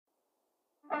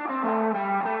Welcome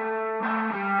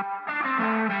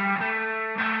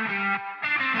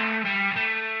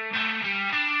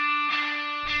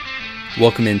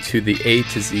into the A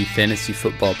to Z Fantasy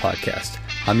Football Podcast.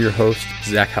 I'm your host,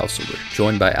 Zach Householder,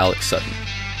 joined by Alex Sutton,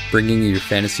 bringing you your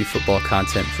fantasy football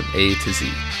content from A to Z.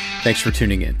 Thanks for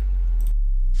tuning in.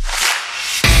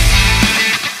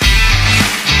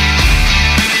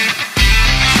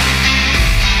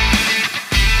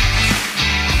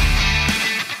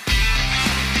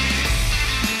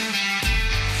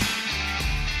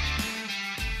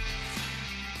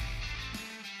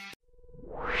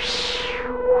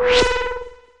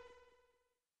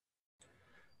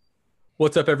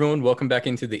 What's up, everyone? Welcome back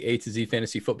into the A to Z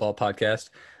Fantasy Football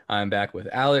Podcast. I'm back with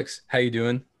Alex. How you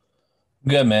doing?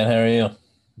 Good, man. How are you?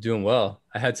 Doing well.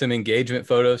 I had some engagement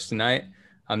photos tonight.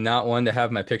 I'm not one to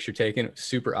have my picture taken. It was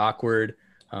super awkward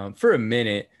for a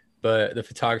minute, but the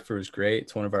photographer was great.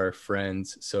 It's one of our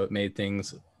friends, so it made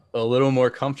things a little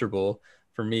more comfortable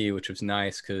for me, which was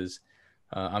nice because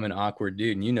I'm an awkward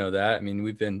dude, and you know that. I mean,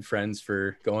 we've been friends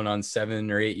for going on 7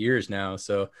 or 8 years now,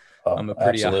 so I'm a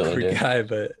pretty awkward guy,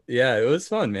 but yeah, it was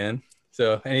fun, man.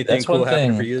 So anything cool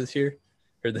happened for you this year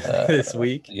or this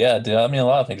week? Yeah, dude. I mean, a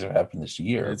lot of things have happened this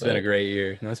year. It's been a great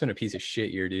year. No, it's been a piece of shit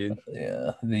year, dude.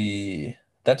 Yeah.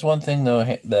 That's one thing though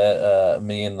that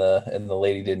me and the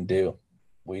lady didn't do.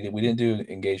 We didn't do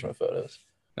engagement photos.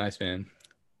 Nice, man.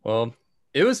 Well,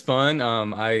 it was fun.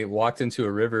 I walked into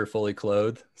a river fully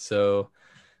clothed, so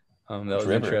that was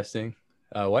interesting.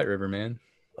 White River, man.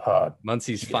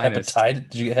 Muncie's finest.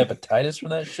 Did you get hepatitis from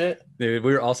that shit? Dude,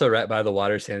 we were also right by the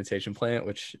water sanitation plant,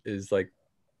 which is like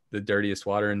the dirtiest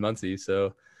water in Muncie.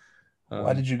 So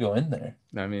why did you go in there?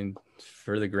 I mean,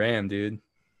 for the gram, dude.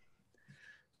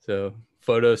 So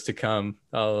photos to come.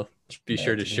 I'll be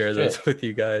sure to share those with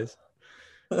you guys.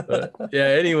 But yeah,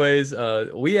 anyways,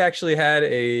 we actually had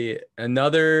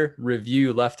another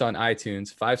review left on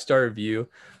iTunes, 5-star review.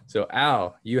 So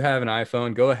Al, you have an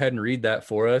iPhone. Go ahead and read that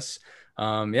for us.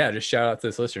 Just shout out to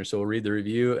this listener. So we'll read the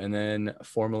review and then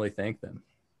formally thank them.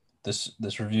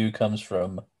 This review comes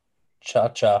from Cha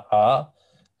Cha Ha.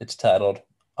 It's titled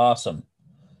Awesome.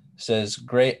 It says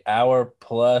great hour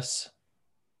plus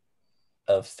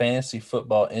of fantasy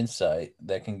football insight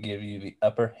that can give you the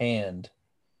upper hand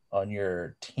on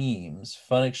your teams.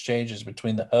 Fun exchanges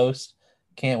between the hosts.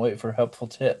 Can't wait for helpful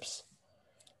tips.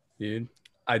 Dude,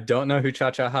 I don't know who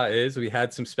Cha Cha Ha is. We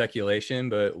had some speculation,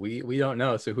 but we don't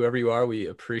know. So whoever you are, we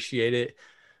appreciate it.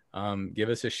 Give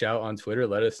us a shout on Twitter.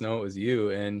 Let us know it was you.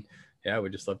 And yeah,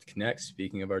 we'd just love to connect.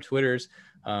 Speaking of our Twitters,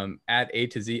 at A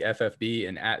to Z FFB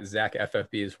and at Zach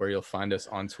FFB is where you'll find us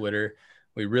on Twitter.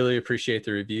 We really appreciate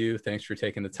the review. Thanks for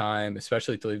taking the time,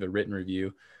 especially to leave a written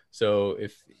review. So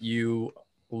if you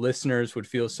listeners would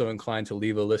feel so inclined to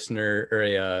leave a listener or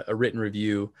a written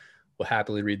review, we'll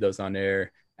happily read those on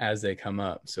air as they come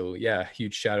up. So yeah,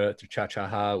 huge shout out to Cha Cha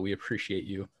Ha. We appreciate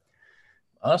you.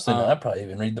 Honestly, I'd probably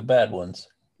even read the bad ones.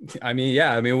 I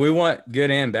mean, we want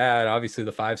good and bad. Obviously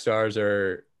the 5 stars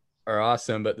are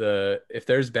awesome, but if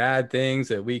there's bad things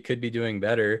that we could be doing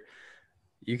better,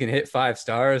 you can hit 5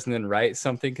 stars and then write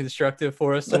something constructive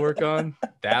for us to work on.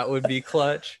 That would be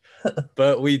clutch.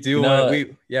 But we do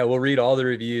we'll read all the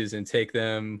reviews and take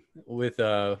them with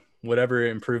whatever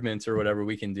improvements or whatever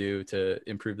we can do to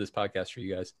improve this podcast for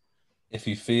you guys. If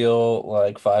you feel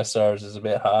like 5 stars is a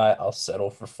bit high, I'll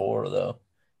settle for 4 though.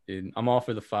 Dude, I'm all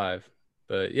for the 5.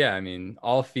 But yeah, I mean,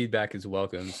 all feedback is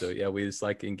welcome. So yeah, we just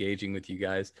like engaging with you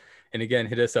guys. And again,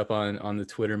 hit us up on the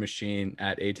Twitter machine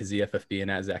at A to Z FFB and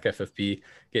at Zach FFB.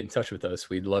 Get in touch with us.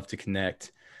 We'd love to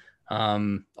connect.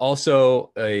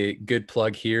 Also, a good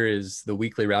plug here is the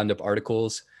weekly roundup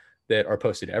articles that are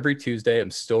posted every Tuesday.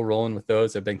 I'm still rolling with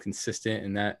those. I've been consistent,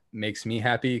 and that makes me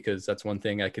happy because that's one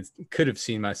thing I could have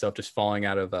seen myself just falling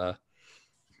out of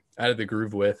the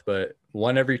groove with. But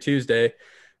one every Tuesday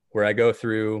where I go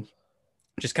through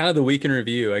just kind of the week in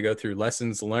review. I go through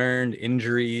lessons learned,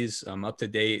 injuries, up to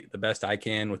date, the best I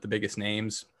can with the biggest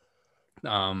names.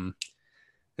 And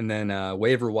then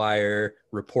waiver wire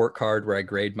report card where I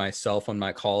grade myself on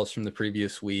my calls from the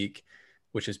previous week,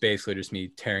 which is basically just me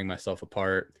tearing myself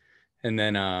apart. And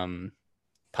then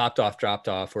popped off, dropped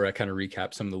off, where I kind of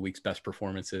recap some of the week's best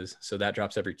performances. So that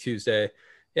drops every Tuesday.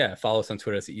 Yeah, follow us on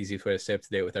Twitter. That's the easiest way to stay up to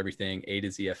date with everything. A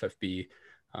to Z FFB.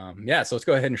 So let's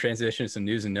go ahead and transition to some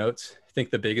news and notes. I think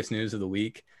the biggest news of the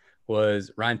week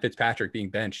was Ryan Fitzpatrick being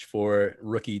benched for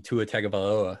rookie Tua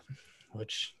Tagovailoa,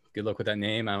 which good luck with that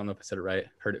name. I don't know if I said it right.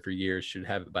 Heard it for years. Should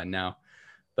have it by now.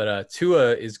 But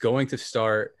Tua is going to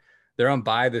start. They're on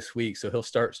bye this week, so he'll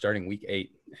starting week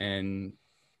 8. And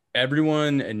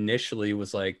everyone initially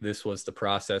was like, this was the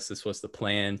process. This was the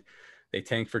plan. They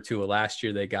tanked for Tua last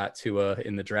year. They got Tua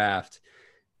in the draft,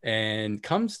 and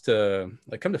come to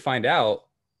find out,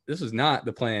 this was not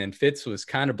the plan. Fitz was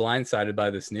kind of blindsided by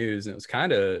this news, and it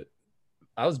was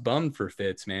I was bummed for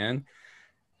Fitz, man.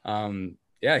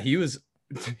 Yeah, he was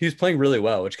playing really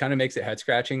well, which kind of makes it head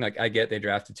scratching. Like, I get they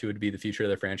drafted Tua to be the future of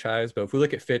their franchise, but if we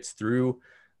look at Fitz through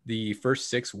the first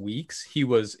 6 weeks, he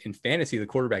was in fantasy the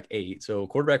quarterback 8. So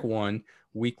quarterback 1,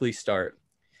 weekly start,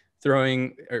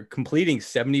 throwing or completing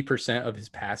 70% of his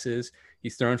passes.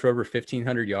 He's thrown for over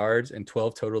 1,500 yards and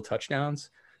 12 total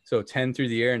touchdowns. So 10 through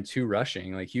the air and 2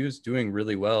 rushing. Like, he was doing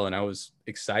really well, and I was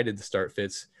excited to start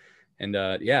Fitz. And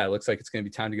yeah, it looks like it's going to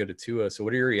be time to go to Tua. So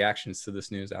what are your reactions to this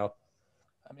news, Al?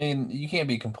 I mean, you can't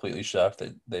be completely shocked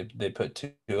that they put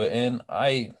Tua in.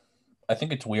 I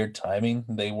think it's weird timing.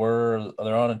 They're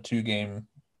on a two game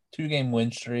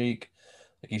win streak.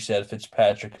 Like you said,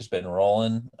 Fitzpatrick has been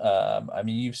rolling. I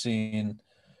mean, you've seen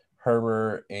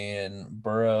Herbert and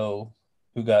Burrow,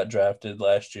 who got drafted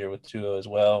last year with Tua as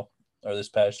well, or this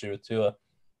past year with Tua.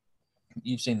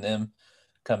 You've seen them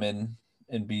come in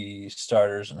and be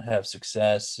starters and have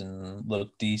success and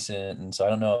look decent. And so I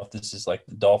don't know if this is like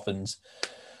the Dolphins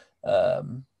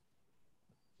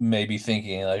maybe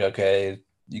thinking like, okay,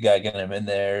 you got to get him in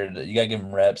there. You got to give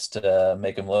him reps to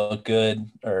make him look good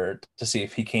or to see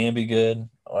if he can be good.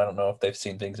 I don't know if they've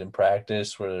seen things in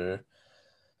practice where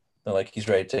they're like, he's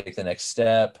ready to take the next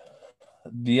step.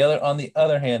 On the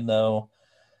other hand, though,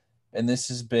 and this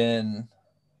has been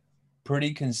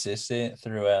pretty consistent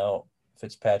throughout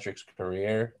Fitzpatrick's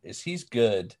career, is he's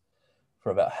good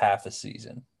for about half a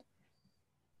season.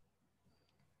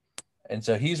 And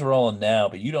so he's rolling now,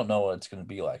 but you don't know what it's going to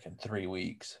be like in 3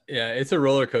 weeks. Yeah, it's a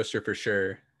roller coaster for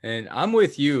sure. And I'm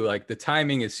with you. Like, the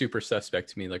timing is super suspect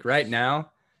to me. Like, right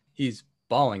now, he's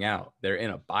balling out. They're in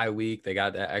a bye week. They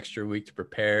got that extra week to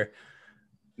prepare.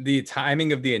 The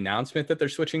timing of the announcement that they're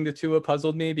switching to Tua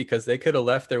puzzled me, because they could have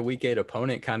left their week 8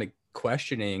 opponent kind of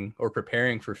questioning or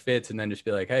preparing for Fitz and then just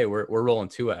be like, hey, we're rolling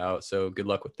Tua out. So good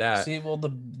luck with that. See, well,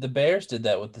 the Bears did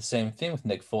that with the same thing with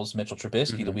Nick Foles, Mitchell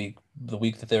Trubisky, the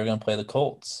week that they were going to play the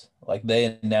Colts. Like,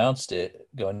 they announced it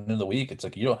going into the week. It's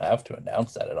like, you don't have to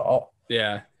announce that at all.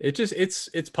 Yeah,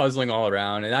 it's puzzling all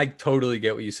around. And I totally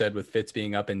get what you said with Fitz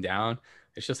being up and down.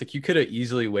 It's just like, you could have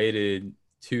easily waited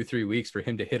 2-3 weeks for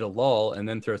him to hit a lull and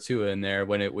then throw Tua in there,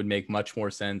 when it would make much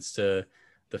more sense to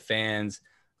the fans,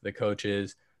 the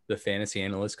coaches, the fantasy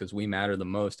analysts, because we matter the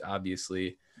most,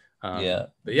 obviously. Yeah.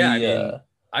 But yeah, I mean,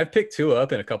 I've picked Tua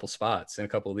up in a couple spots in a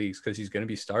couple leagues because he's going to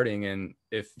be starting. And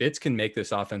if Fitz can make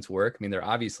this offense work, I mean, they're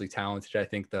obviously talented. I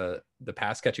think the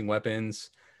pass catching weapons,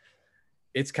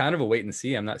 it's kind of a wait and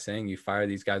see. I'm not saying you fire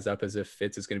these guys up as if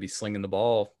Fitz is going to be slinging the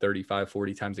ball 35,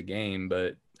 40 times a game,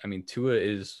 but I mean, Tua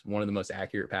is one of the most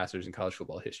accurate passers in college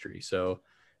football history. So,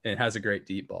 and has a great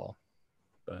deep ball.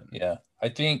 But yeah, I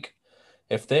think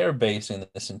if they're basing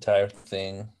this entire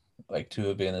thing, like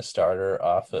Tua being a starter,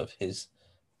 off of his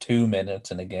 2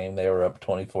 minutes in a game, they were up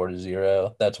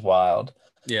 24-0. That's wild.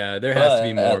 Yeah, there has to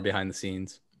be more behind the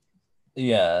scenes.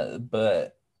 Yeah,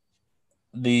 but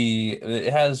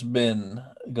it has been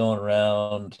going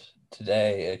around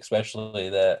today,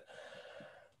 especially that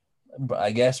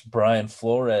I guess Brian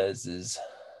Flores is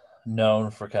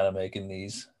known for kind of making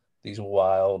these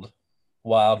wild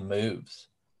moves.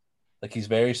 Like, he's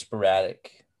very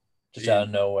sporadic, just out of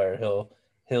nowhere.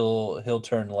 He'll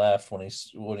turn left when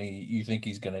you think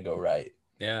he's gonna go right.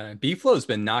 Yeah, B-Flow's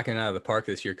been knocking it out of the park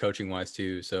this year, coaching wise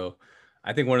too. So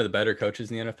I think one of the better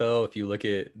coaches in the NFL. If you look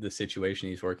at the situation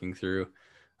he's working through,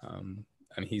 I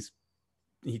mean,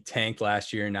 he tanked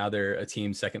last year, and now they're a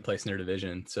team second place in their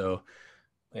division. So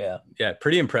yeah,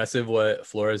 pretty impressive what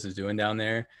Flores is doing down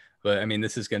there. But I mean,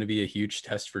 this is going to be a huge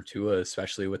test for Tua,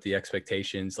 especially with the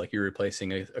expectations. Like, you're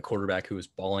replacing a quarterback who was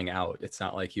balling out. It's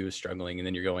not like he was struggling, and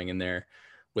then you're going in there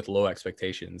with low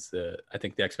expectations. I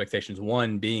think the expectations,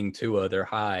 one being Tua, they're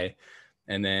high,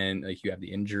 and then like you have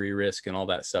the injury risk and all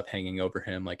that stuff hanging over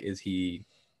him. Like, is he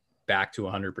back to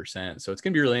 100%? So it's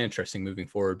going to be really interesting moving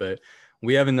forward. But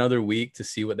we have another week to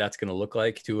see what that's going to look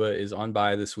like. Tua is on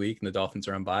bye this week, and the Dolphins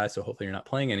are on bye. So hopefully you're not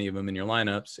playing any of them in your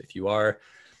lineups. If you are,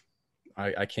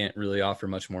 I can't really offer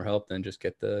much more help than just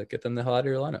get them the hell out of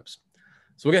your lineups.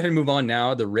 So we'll go ahead and move on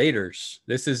now. The Raiders.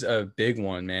 This is a big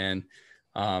one, man.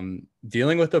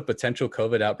 Dealing with a potential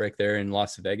COVID outbreak there in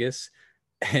Las Vegas,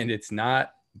 and it's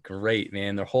not great,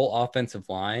 man. Their whole offensive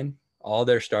line, all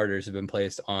their starters have been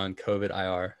placed on COVID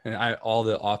IR, and all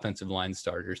the offensive line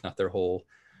starters, not their whole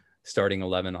starting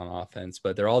 11 on offense,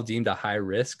 but they're all deemed a high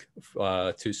risk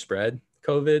to spread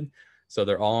COVID. So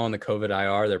they're all on the COVID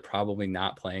IR. They're probably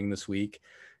not playing this week.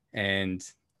 And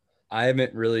I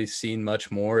haven't really seen much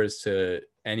more as to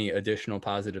any additional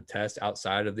positive tests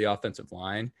outside of the offensive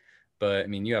line. But I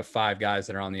mean, you have 5 guys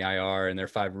that are on the IR, and they're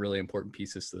 5 really important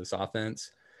pieces to this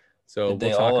offense. So Did we'll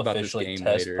they talk all about this officially game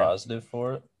test later. positive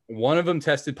for it? One of them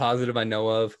tested positive, I know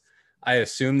of. I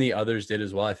assume the others did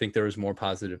as well. I think there was more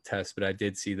positive tests, but I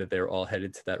did see that they were all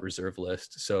headed to that reserve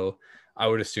list. So I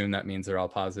would assume that means they're all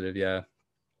positive. Yeah.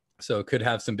 So it could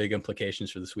have some big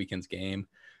implications for this weekend's game.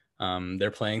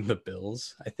 They're playing the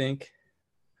Bills, I think.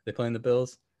 They playing the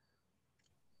Bills?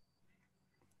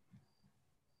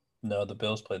 No, the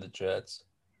Bills play the Jets.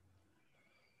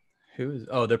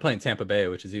 They're playing Tampa Bay,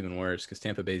 which is even worse because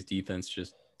Tampa Bay's defense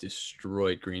just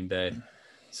destroyed Green Bay.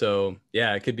 So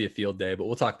yeah, it could be a field day, but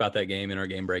we'll talk about that game in our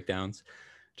game breakdowns.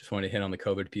 Just wanted to hit on the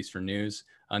COVID piece for news.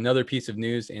 Another piece of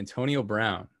news, Antonio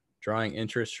Brown drawing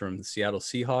interest from the Seattle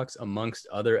Seahawks amongst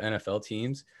other NFL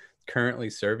teams, currently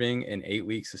serving an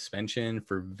 8-week suspension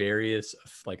for various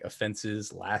like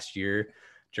offenses last year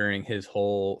during his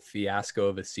whole fiasco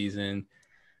of a season.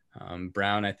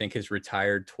 Brown, I think, has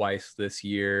retired twice this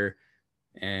year,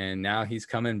 and now he's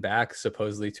coming back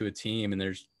supposedly to a team, and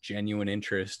there's genuine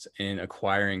interest in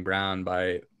acquiring Brown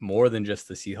by more than just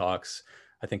the Seahawks.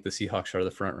 I think the Seahawks are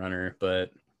the front runner,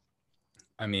 but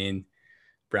I mean,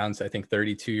 Brown's, I think,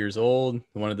 32 years old,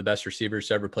 one of the best receivers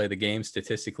to ever play the game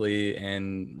statistically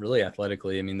and really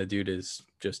athletically. I mean, the dude is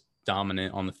just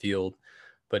dominant on the field,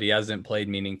 but he hasn't played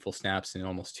meaningful snaps in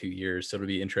almost 2 years. So it'll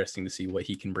be interesting to see what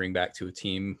he can bring back to a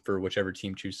team for whichever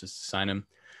team chooses to sign him.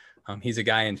 He's a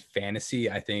guy in fantasy.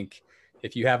 I think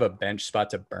if you have a bench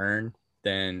spot to burn,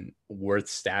 then worth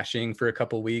stashing for a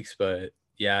couple weeks. But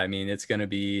yeah, I mean, it's going to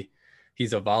be,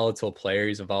 he's a volatile player.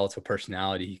 He's a volatile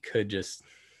personality. He could just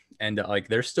end up like,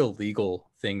 there's still legal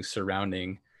things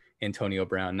surrounding Antonio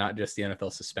Brown, not just the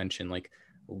NFL suspension, like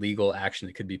legal action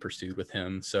that could be pursued with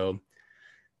him. So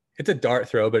it's a dart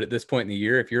throw, but at this point in the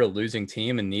year, if you're a losing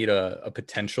team and need a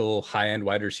potential high-end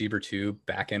wide receiver 2,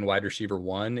 back-end wide receiver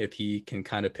 1, if he can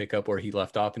kind of pick up where he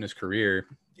left off in his career,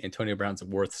 Antonio Brown's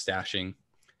worth stashing.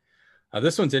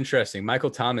 This one's interesting.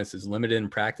 Michael Thomas is limited in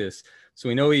practice. So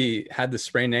we know he had the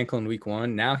sprained ankle in week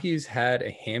 1. Now he's had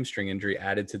a hamstring injury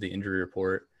added to the injury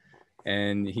report,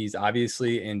 and he's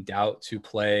obviously in doubt to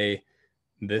play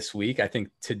this week. I think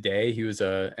today he was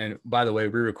and by the way,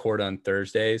 we record on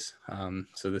Thursdays.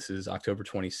 So this is October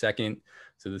 22nd.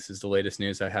 So this is the latest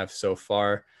news I have so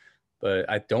far, but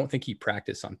I don't think he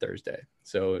practiced on Thursday.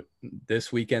 So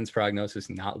this weekend's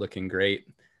prognosis not looking great.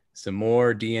 Some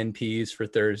more DNPs for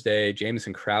Thursday,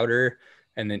 Jamison Crowder,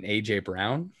 and then AJ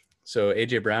Brown. So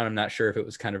AJ Brown, I'm not sure if it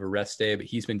was kind of a rest day, but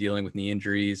he's been dealing with knee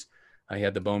injuries. He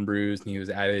had the bone bruise, and he was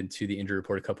added to the injury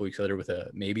report a couple weeks later with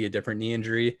maybe a different knee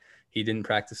injury. He didn't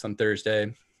practice on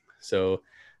Thursday. So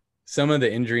some of the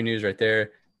injury news right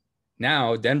there.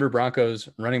 Now, Denver Broncos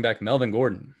running back Melvin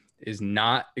Gordon is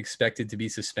not expected to be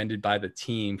suspended by the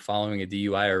team following a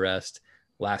DUI arrest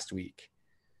last week.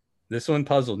 This one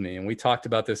puzzled me, and we talked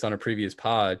about this on a previous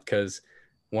pod because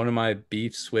one of my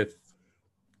beefs with,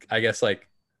 I guess, like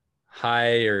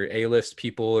high or A-list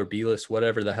people or B-list,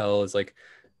 whatever the hell, is like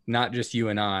not just you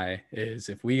and I, is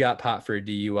if we got popped for a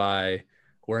DUI,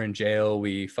 we're in jail,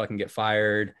 we fucking get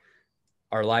fired,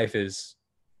 our life is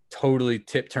totally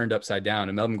turned upside down,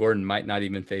 and Melvin Gordon might not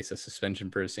even face a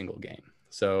suspension for a single game.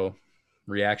 So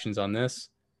reactions on this?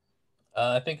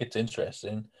 I think it's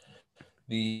interesting.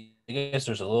 I guess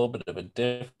there's a little bit of a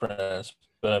difference,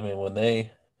 but I mean when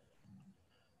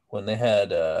they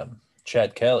had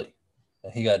Chad Kelly,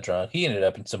 he got drunk. He ended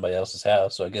up in somebody else's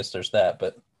house, so I guess there's that.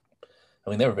 But I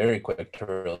mean, they were very quick to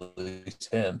release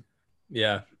him.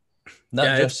 Yeah.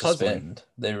 Not just suspend.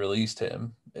 They released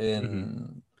him.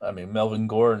 And I mean, Melvin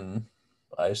Gordon,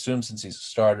 I assume since he's a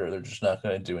starter, they're just not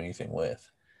going to do anything with.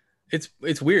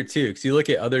 It's weird too, because you look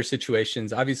at other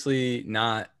situations, obviously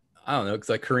not, I don't know, because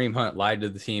like Kareem Hunt lied to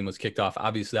the team, was kicked off.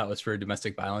 Obviously that was for a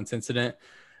domestic violence incident.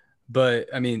 But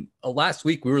I mean, last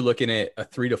week we were looking at a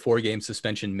 3 to 4 game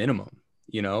suspension minimum,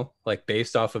 like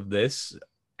based off of this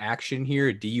action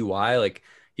here, DUI, like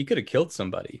he could have killed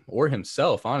somebody or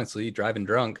himself, honestly, driving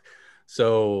drunk.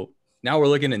 So now we're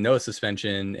looking at no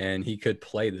suspension, and he could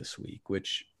play this week,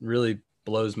 which really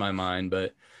blows my mind,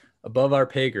 but above our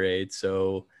pay grade.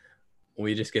 So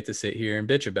we just get to sit here and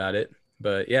bitch about it.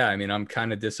 But yeah, I mean, I'm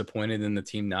kind of disappointed in the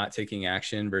team not taking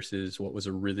action versus what was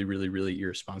a really, really, really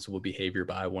irresponsible behavior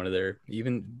by one of their,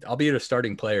 even albeit a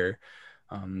starting player.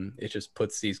 It just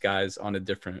puts these guys on a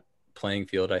different playing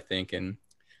field, I think, and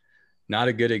not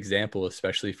a good example,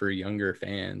 especially for younger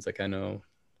fans. Like I know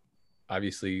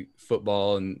obviously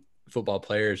football and football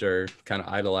players are kind of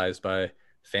idolized by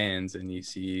fans, and you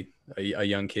see a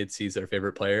young kid sees their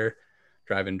favorite player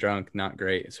driving drunk, not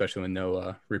great, especially when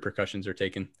no repercussions are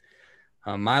taken.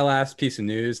 My last piece of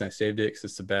news, and I saved it because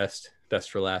it's the best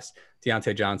for last.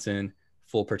 Deontay Johnson,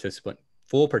 full participant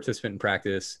in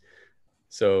practice.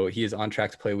 So he is on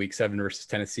track to play week 7 versus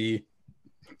Tennessee.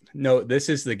 No, this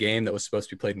is the game that was supposed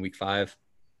to be played in week 5,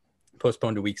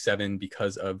 postponed to week 7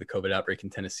 because of the COVID outbreak in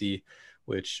Tennessee,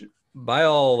 which by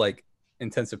all like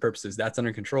intensive purposes, that's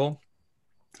under control.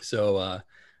 So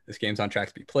this game's on track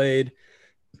to be played.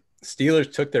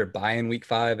 Steelers took their bye in week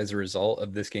 5 as a result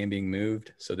of this game being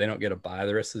moved. So they don't get a bye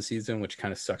the rest of the season, which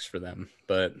kind of sucks for them.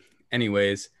 But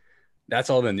anyways, that's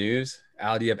all the news.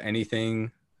 Al, do you have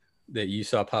anything that you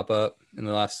saw pop up in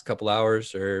the last couple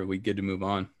hours, or are we good to move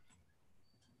on?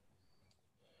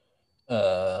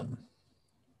 I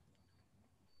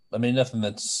mean, nothing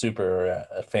that's super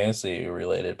fancy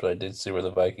related, but I did see where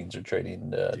the Vikings are trading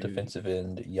defensive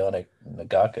end Yannick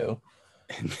Ngakoue.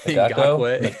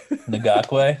 Ngakoue.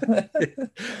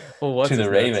 Well, to the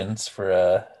Ravens for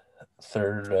a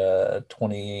third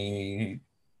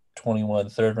 2021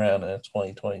 third round and a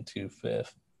 2022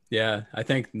 fifth. Yeah, I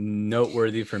think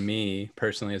noteworthy for me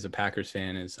personally as a Packers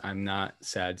fan is I'm not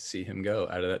sad to see him go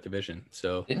out of that division.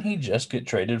 So didn't he just get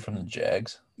traded from the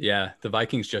Jags? Yeah, the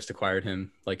Vikings just acquired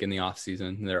him like in the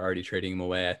offseason. They're already trading him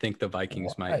away. I think the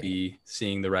Vikings might be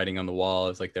seeing the writing on the wall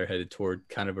as like they're headed toward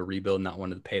kind of a rebuild, not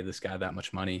wanting to pay this guy that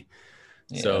much money.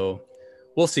 Yeah. So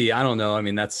we'll see. I don't know. I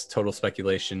mean, that's total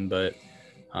speculation, but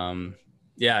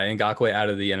yeah, Ngakoue out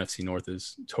of the NFC North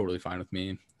is totally fine with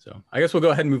me. So I guess we'll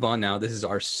go ahead and move on now. This is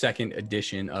our second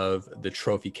edition of the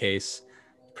trophy case.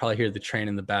 You probably hear the train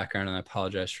in the background, and I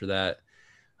apologize for that.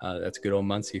 That's good old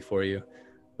Muncie for you.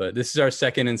 But this is our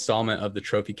second installment of the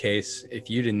trophy case. If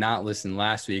you did not listen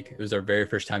last week, it was our very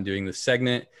first time doing this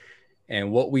segment.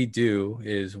 And what we do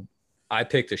is I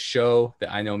picked a show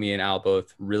that I know me and Al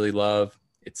both really love.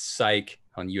 It's Psych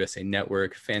on USA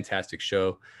Network. Fantastic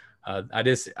show. I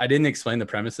didn't explain the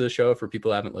premise of the show for people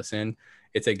who haven't listened.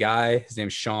 It's a guy, his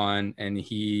name's Sean, and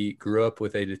he grew up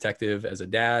with a detective as a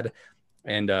dad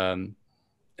and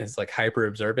is like hyper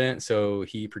observant. So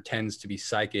he pretends to be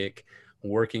psychic,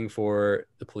 working for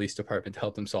the police department to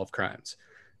help them solve crimes.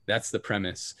 That's the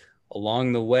premise.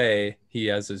 Along the way, he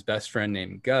has his best friend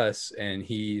named Gus, and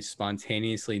he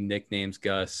spontaneously nicknames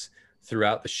Gus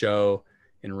throughout the show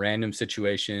in random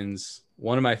situations.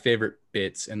 One of my favorite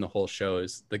bits in the whole show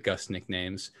is the Gus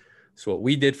nicknames. So what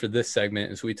we did for this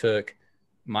segment is we took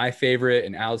my favorite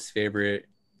and Al's favorite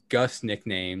Gus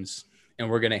nicknames, and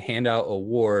we're going to hand out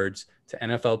awards to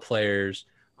NFL players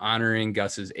honoring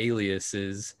Gus's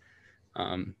aliases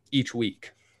each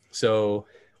week. So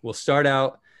we'll start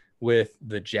out with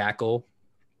the Jackal.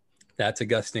 That's a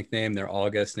Gus nickname. They're all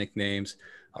Gus nicknames.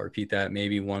 I'll repeat that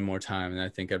maybe one more time, and I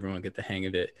think everyone will get the hang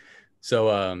of it.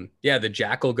 So, yeah, the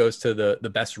Jackal goes to the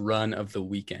best run of the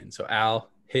weekend. So,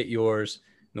 Al, hit yours,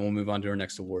 and then we'll move on to our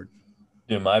next award.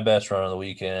 Dude, my best run of the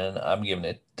weekend, I'm giving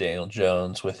it to Daniel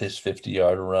Jones with his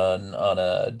 50-yard run on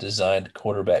a designed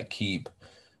quarterback keep.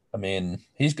 I mean,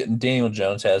 Daniel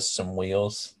Jones has some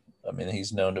wheels. I mean,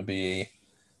 he's known to be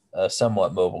a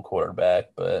somewhat mobile quarterback,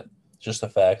 but just the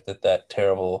fact that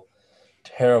terrible,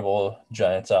 terrible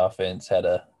Giants offense had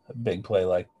a big play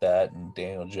like that, and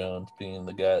Daniel Jones being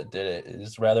the guy that did it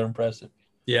is rather impressive.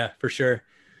 Yeah, for sure.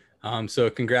 So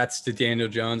congrats to Daniel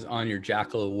Jones on your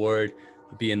Jackal Award.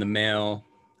 It'll be in the mail.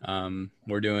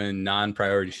 We're doing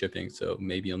non-priority shipping, so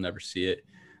maybe you'll never see it.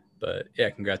 But yeah,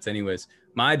 congrats anyways.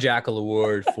 My Jackal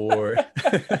Award for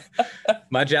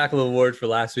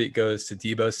last week goes to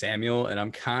Deebo Samuel, and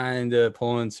I'm kind of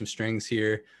pulling some strings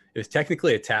here. It was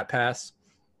technically a tap pass.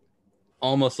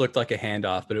 Almost looked like a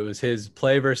handoff, but it was his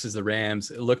play versus the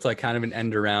Rams. It looked like kind of an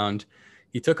end around.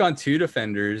 He took on 2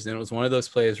 defenders, and it was one of those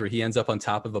plays where he ends up on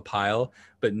top of a pile,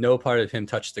 but no part of him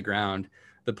touched the ground.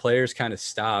 The players kind of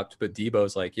stopped, but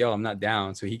Deebo's like, yo, I'm not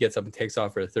down. So he gets up and takes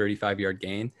off for a 35-yard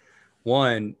gain.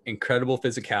 One, incredible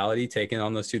physicality taking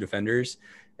on those 2 defenders,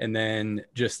 and then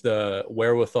just the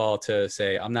wherewithal to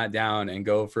say, I'm not down, and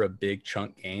go for a big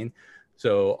chunk gain.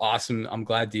 So awesome. I'm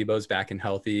glad Deebo's back and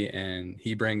healthy, and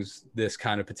he brings this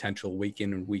kind of potential week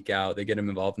in and week out. They get him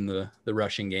involved in the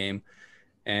rushing game.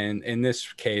 And in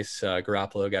this case,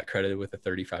 Garoppolo got credited with a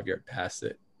 35-yard pass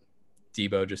that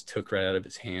Deebo just took right out of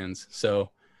his hands.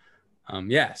 So,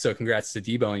 yeah, so congrats to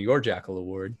Deebo on your Jackal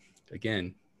Award.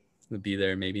 Again, we'll be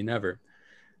there, maybe never.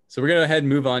 So we're going to go ahead and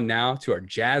move on now to our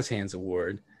Jazz Hands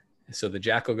Award. So the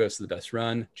Jackal goes to the best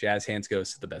run. Jazz Hands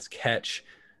goes to the best catch.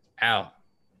 Al,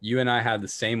 you and I had the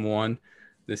same one.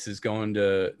 This is going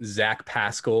to Zach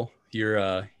Pascal.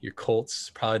 Your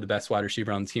Colts, probably the best wide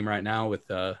receiver on the team right now with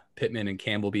Pittman and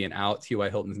Campbell being out. T.Y.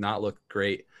 Hilton's not looked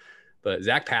great. But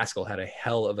Zach Pascal had a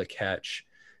hell of a catch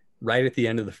right at the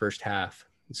end of the first half.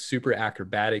 Super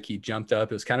acrobatic. He jumped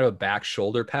up. It was kind of a back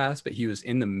shoulder pass, but he was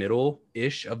in the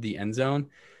middle-ish of the end zone,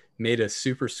 made a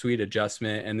super sweet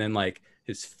adjustment, and then like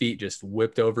his feet just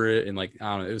whipped over it and like,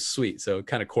 I don't know, it was sweet. So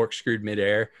kind of corkscrewed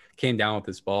midair, came down with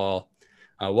this ball.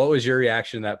 What was your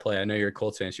reaction to that play? I know you're a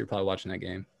Colts fan, so you're probably watching that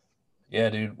game. Yeah,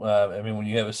 dude. I mean, when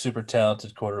you have a super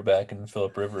talented quarterback in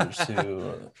Philip Rivers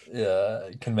who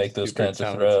can make those Super kinds of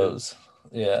talented. throws,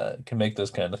 can make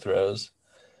those kind of throws.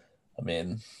 I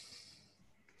mean,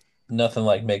 nothing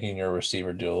like making your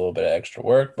receiver do a little bit of extra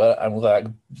work, but I'm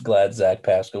glad Zach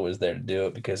Pascal was there to do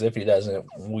it, because if he doesn't,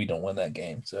 we don't win that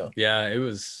game. So Yeah, it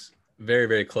was very,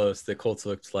 very close. The Colts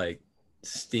looked like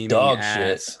steaming dog shit.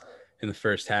 ass in the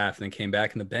first half, and then came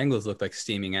back, and the Bengals looked like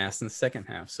steaming ass in the second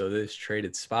half. So they just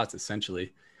traded spots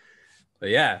essentially. But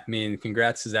yeah, I mean,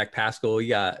 congrats to Zach Pascal. He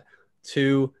got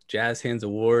 2 Jazz Hands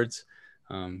awards.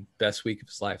 Best week of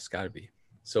his life. It's got to be.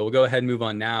 So we'll go ahead and move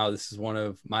on now. This is one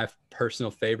of my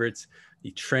personal favorites,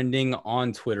 the Trending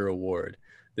on Twitter award.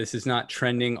 This is not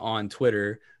trending on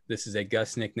Twitter. This is a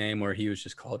Gus nickname where he was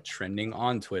just called Trending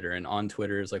on Twitter. And on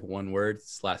Twitter is like one word,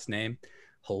 it's his last name.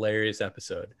 Hilarious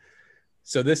episode.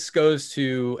 So this goes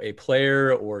to a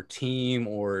player or team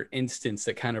or instance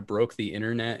that kind of broke the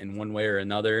internet in one way or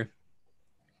another.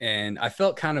 And I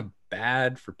felt kind of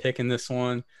bad for picking this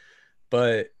one,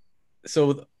 but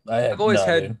so I've always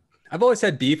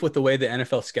had beef with the way the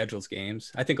NFL schedules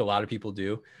games. I think a lot of people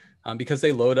do, because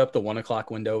they load up the 1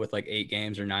 o'clock window with like 8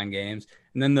 games or 9 games,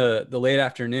 and then the late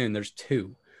afternoon there's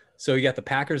 2. So you got the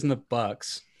Packers and the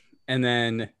Bucks, and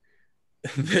then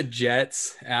the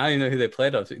Jets. I don't even know who they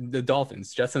played. The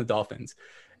Dolphins, Jets and the Dolphins,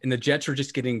 and the Jets were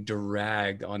just getting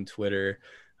dragged on Twitter.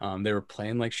 They were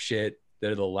playing like shit.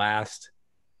 They're the last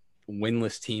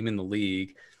winless team in the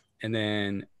league. And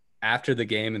then after the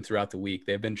game and throughout the week,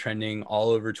 they've been trending all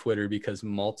over Twitter because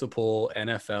multiple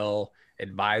NFL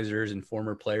advisors and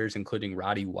former players, including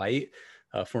Roddy White,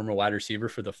 a former wide receiver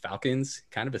for the Falcons,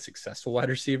 kind of a successful wide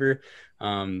receiver,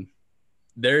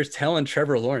 they're telling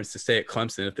Trevor Lawrence to stay at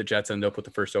Clemson if the Jets end up with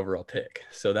the first overall pick.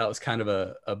 So that was kind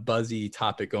of a buzzy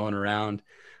topic going around.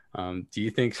 Do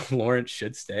you think Lawrence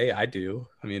should stay? I do.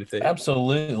 I mean, if they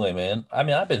Absolutely, man. I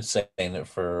mean, I've been saying it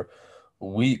for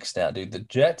weeks now, dude. The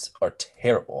Jets are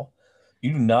terrible.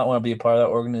 You do not want to be a part of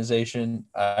that organization.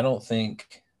 I don't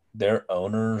think their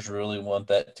owners really want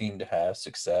that team to have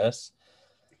success.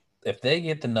 If they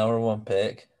get the number 1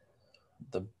 pick,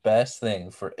 the best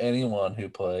thing for anyone who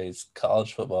plays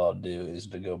college football to do is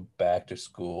to go back to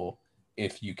school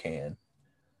if you can.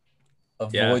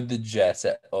 Avoid the Jets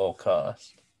at all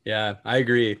costs. Yeah, I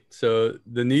agree. So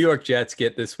the New York Jets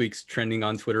get this week's Trending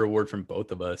on Twitter award from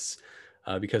both of us,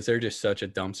 because they're just such a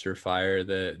dumpster fire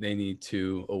that they need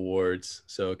 2 awards.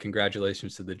 So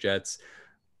congratulations to the Jets.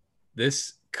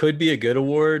 This could be a good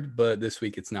award, but this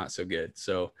week it's not so good.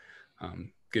 So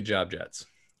good job, Jets.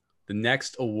 The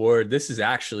next award, this is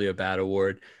actually a bad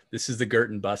award. This is the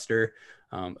Girton Buster.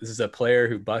 This is a player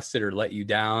who busted or let you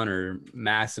down or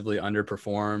massively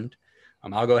underperformed.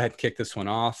 I'll go ahead and kick this one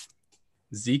off.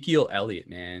 Ezekiel Elliott,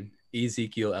 man.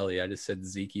 Ezekiel Elliott. I just said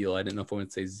Ezekiel. I didn't know if I wanted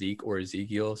to say Zeke or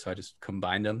Ezekiel, so I just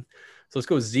combined them. So let's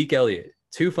go with Zeke Elliott.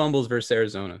 2 fumbles versus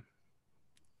Arizona.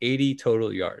 80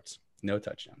 total yards. No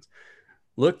touchdowns.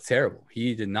 Looked terrible.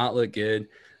 He did not look good.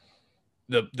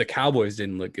 The Cowboys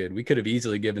didn't look good. We could have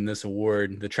easily given this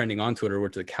award, the Trending on Twitter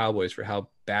award, to the Cowboys for how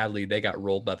badly they got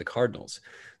rolled by the Cardinals.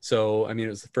 So, I mean, it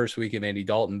was the first week of Andy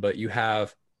Dalton, but you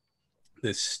have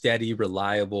this steady,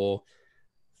 reliable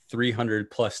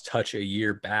 300-plus touch a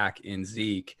year back in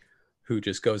Zeke, who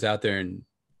just goes out there and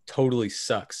totally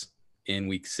sucks in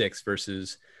week 6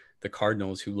 versus the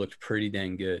Cardinals, who looked pretty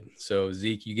dang good. So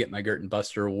Zeke, you get my Girton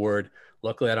Buster award.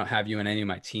 Luckily, I don't have you in any of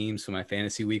my teams, so my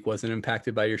fantasy week wasn't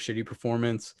impacted by your shitty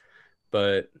performance,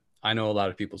 but I know a lot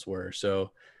of people's were.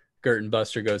 So Girton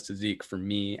Buster goes to Zeke for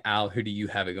me. Al, who do you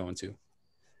have it going to?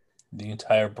 The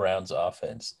entire Browns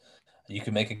offense. You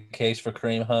can make a case for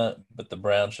Kareem Hunt, but the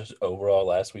Browns just overall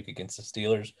last week against the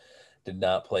Steelers did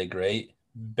not play great.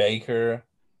 Baker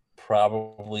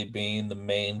probably being the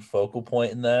main focal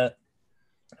point in that,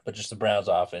 but just the Browns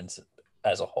offense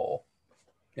as a whole.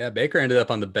 Yeah, Baker ended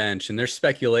up on the bench, and there's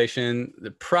speculation.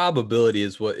 The probability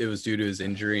is what it was due to his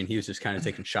injury, and he was just kind of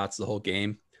taking shots the whole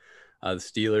game. The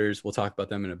Steelers, we'll talk about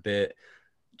them in a bit,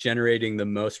 generating the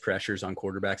most pressures on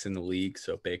quarterbacks in the league.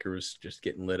 So Baker was just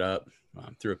getting lit up,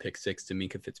 threw a pick 6 to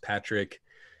Minkah Fitzpatrick.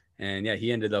 And yeah,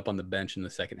 he ended up on the bench in the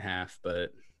second half.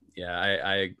 But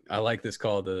yeah, I like this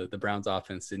call. The Browns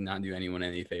offense did not do anyone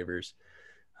any favors.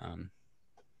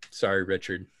 Sorry,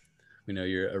 Richard. We know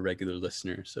you're a regular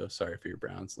listener, so sorry for your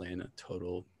Browns laying a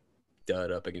total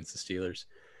stud up against the Steelers.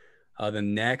 The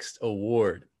next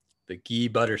award, the Guy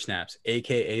Buttersnaps,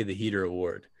 aka the Heater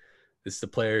Award. This is the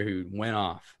player who went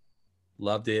off,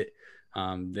 loved it.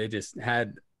 They just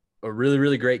had a really,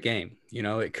 really great game. You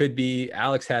know, it could be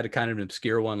Alex had a kind of an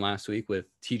obscure one last week with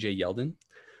TJ Yeldon.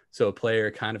 So a player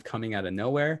kind of coming out of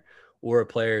nowhere, or a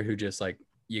player who just like,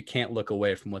 you can't look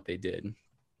away from what they did.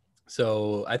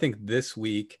 So I think this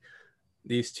week,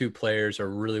 these two players are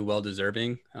really well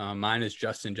deserving. Mine is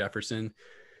Justin Jefferson.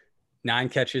 9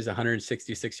 catches,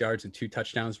 166 yards, and 2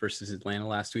 touchdowns versus Atlanta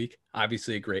last week.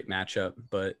 Obviously a great matchup,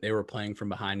 but they were playing from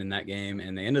behind in that game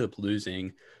and they ended up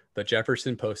losing. But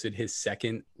Jefferson posted his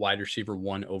second wide receiver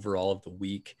 1 overall of the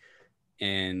week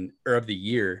or of the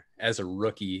year as a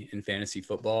rookie in fantasy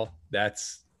football.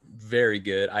 That's very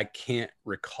good. I can't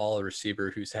recall a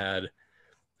receiver who's had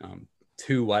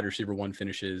 2 wide receiver 1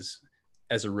 finishes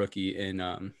as a rookie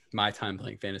in my time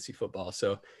playing fantasy football.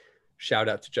 So shout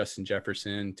out to Justin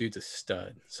Jefferson. Dude's a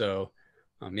stud. So,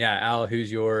 yeah, Al,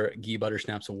 who's your Guy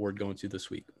Buttersnaps award going to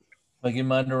this week? I give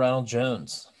mine to Ronald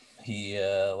Jones. He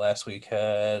last week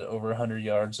had over 100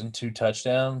 yards and 2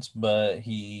 touchdowns, but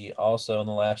he also in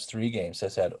the last 3 games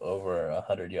has had over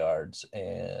 100 yards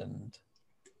and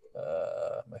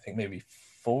I think maybe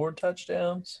 4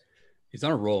 touchdowns. He's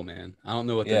on a roll, man. I don't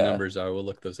know what the numbers are. We'll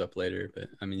look those up later, but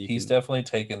I mean, he's definitely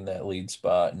taken that lead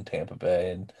spot in Tampa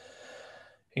Bay. And,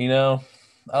 you know,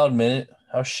 I'll admit it.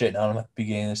 I was shitting on him at the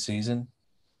beginning of the season.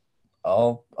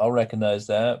 I'll recognize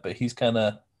that, but he's kind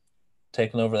of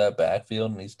taken over that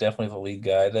backfield, and he's definitely the lead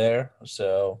guy there.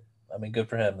 So, I mean, good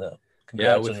for him, though.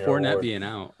 Congrats with Fournette being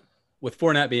out. With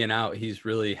Fournette being out, he's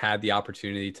really had the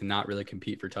opportunity to not really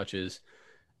compete for touches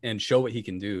and show what he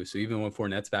can do. So even when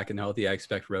Fournette's back and healthy, I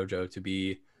expect Rojo to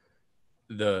be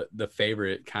the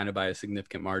favorite kind of by a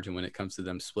significant margin when it comes to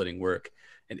them splitting work.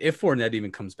 And if Fournette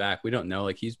even comes back, we don't know.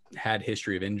 Like, he's had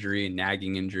history of injury and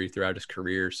nagging injury throughout his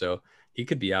career. So he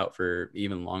could be out for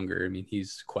even longer. I mean,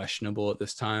 he's questionable at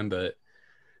this time, but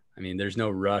I mean, there's no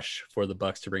rush for the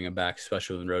Bucs to bring him back,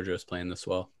 especially when Rojo is playing this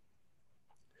well.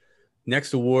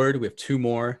 Next award, we have 2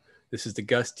 more. This is the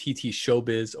Gus TT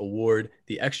Showbiz Award.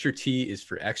 The extra T is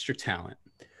for extra talent.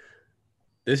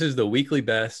 This is the weekly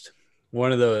best.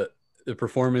 One of the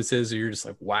performances you're just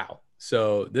like, wow.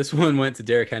 So this one went to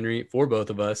Derrick Henry for both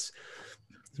of us.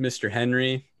 Mr.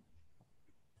 Henry,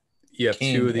 you have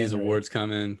King 2 of these Henry. Awards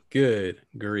coming. Good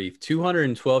grief.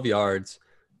 212 yards,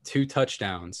 2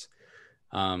 touchdowns.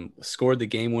 Scored the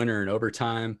game winner in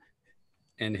overtime.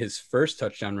 And his first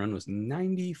touchdown run was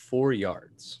 94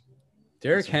 yards.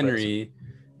 Derrick Henry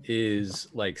is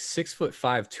like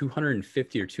 6'5",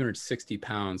 250 or 260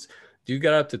 pounds. Dude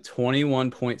got up to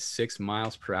 21.6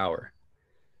 miles per hour.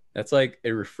 That's like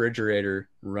a refrigerator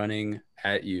running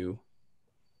at you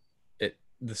at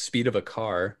the speed of a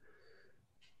car.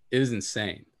 It is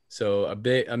insane. So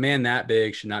a man that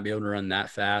big should not be able to run that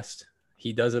fast.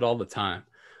 He does it all the time.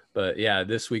 But yeah,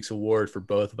 this week's award for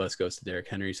both of us goes to Derrick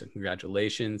Henry. So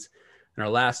congratulations. And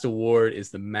our last award is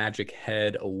the Magic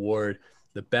Head Award,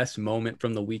 the best moment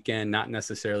from the weekend, not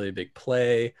necessarily a big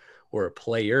play or a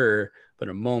player, but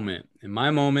a moment. And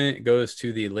my moment goes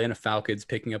to the Atlanta Falcons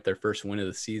picking up their first win of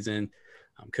the season.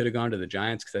 Could have gone to the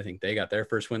Giants because I think they got their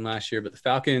first win last year. But the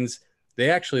Falcons, they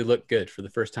actually looked good for the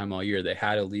first time all year. They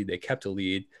had a lead. They kept a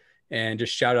lead. And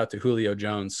just shout out to Julio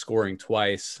Jones scoring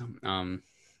twice.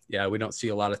 Yeah, we don't see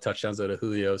a lot of touchdowns out of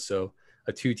Julio. So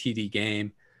a 2 TD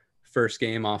game. First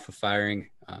game off of firing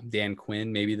Dan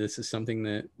Quinn. Maybe this is something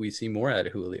that we see more out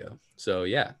of Julio. So,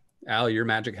 yeah. Al, your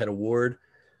Magic Head Award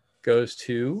goes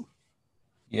to?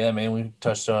 Yeah, man, we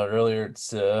touched on it earlier. It's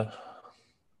the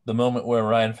moment where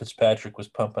Ryan Fitzpatrick was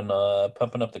pumping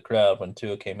up the crowd when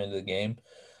Tua came into the game.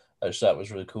 I just thought it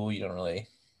was really cool. You don't really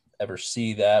ever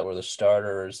see that where the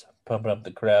starter is pumping up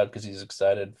the crowd because he's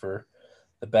excited for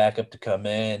the backup to come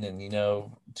in. And, you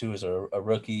know, Tua's a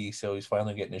rookie, so he's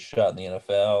finally getting his shot in the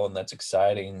NFL, and that's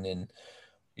exciting. And,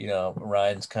 you know,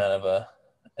 Ryan's kind of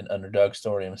an underdog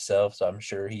story himself, so I'm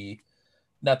sure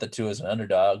not that Tua's an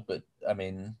underdog, but, I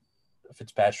mean,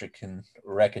 Fitzpatrick can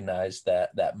recognize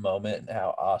that moment and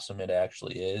how awesome it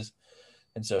actually is.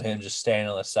 And so him just standing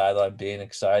on the sideline being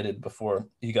excited before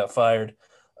he got fired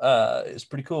is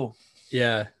pretty cool.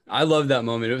 Yeah, I love that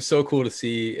moment. It was so cool to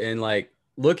see. And, like,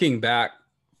 looking back,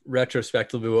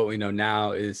 retrospectively, what we know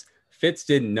now is Fitz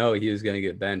didn't know he was going to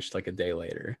get benched like a day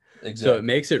later. Exactly. So it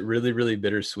makes it really, really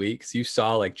bittersweet because you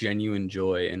saw like genuine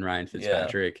joy in Ryan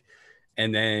Fitzpatrick. Yeah.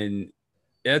 And then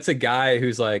it's a guy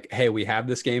who's like, hey, we have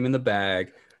this game in the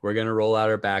bag. We're going to roll out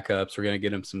our backups. We're going to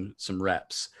get him some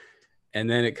reps. And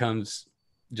then it comes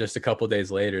just a couple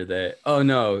days later that, oh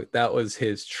no, that was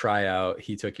his tryout.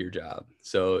 He took your job.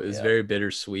 So it was very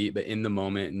bittersweet, but in the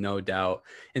moment, no doubt.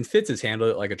 And Fitz has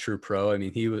handled it like a true pro. I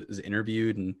mean, he was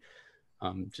interviewed and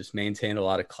just maintained a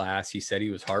lot of class. He said he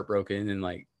was heartbroken and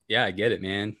like, yeah, I get it,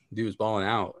 man. Dude was balling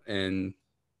out, and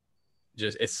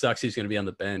just it sucks he's going to be on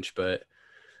the bench, but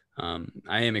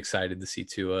I am excited to see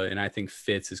Tua, and I think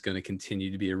Fitz is going to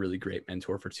continue to be a really great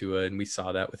mentor for Tua, and we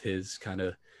saw that with his kind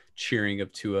of cheering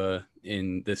of Tua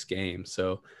in this game.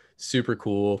 So super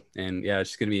cool, and yeah, it's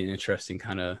just going to be an interesting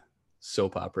kind of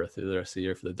soap opera through the rest of the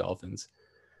year for the Dolphins.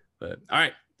 But all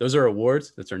right, those are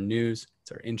awards. That's our news.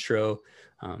 It's our intro.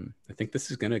 I think this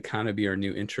is going to kind of be our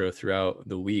new intro throughout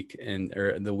the week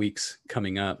or the weeks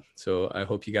coming up. So I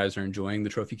hope you guys are enjoying the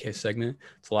Trophy Case segment.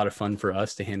 It's a lot of fun for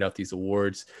us to hand out these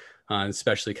awards,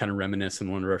 especially kind of reminisce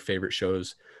on one of our favorite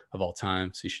shows of all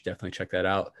time. So you should definitely check that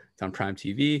out. It's on Prime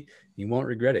TV. You won't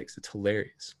regret it because it's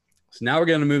hilarious. So now we're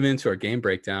going to move into our game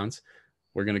breakdowns.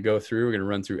 We're going to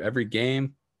run through every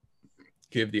game,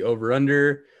 give the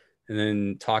over-under, and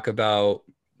then talk about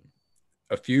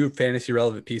a few fantasy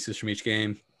relevant pieces from each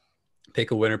game,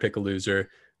 pick a winner, pick a loser,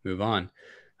 move on.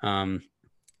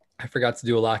 I forgot to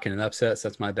do a lock and an upset, so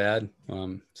that's my bad.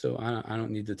 So I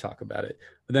don't need to talk about it.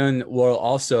 But then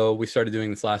we started doing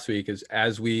this last week, is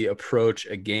as we approach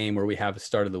a game where we have a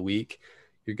start of the week,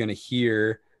 you're going to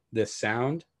hear this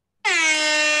sound.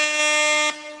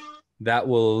 That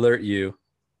will alert you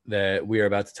that we are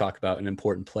about to talk about an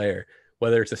important player.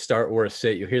 Whether it's a start or a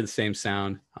sit, you'll hear the same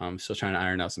sound. I'm still trying to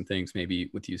iron out some things, maybe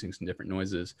with using some different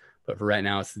noises. But for right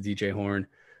now, it's the DJ horn.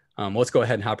 Let's go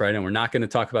ahead and hop right in. We're not going to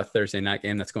talk about the Thursday night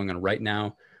game that's going on right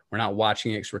now. We're not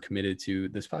watching it because we're committed to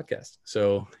this podcast.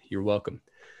 So you're welcome.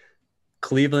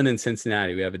 Cleveland and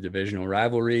Cincinnati. We have a divisional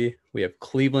rivalry. We have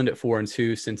Cleveland at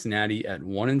 4-2, Cincinnati at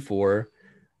 1-4.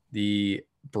 The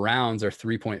Browns are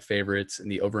 3-point favorites,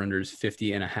 and the over-under is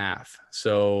 50.5.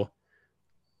 So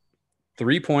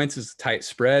 3 points is a tight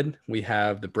spread. We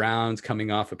have the Browns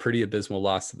coming off a pretty abysmal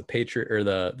loss to the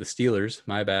the Steelers,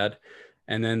 my bad.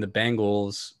 And then the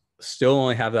Bengals still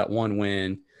only have that one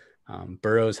win.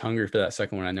 Burrow's hungry for that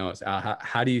second one. I know it's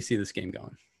how do you see this game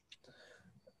going?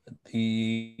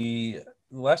 The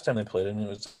last time they played it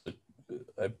was,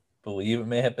 I believe it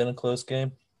may have been a close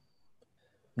game.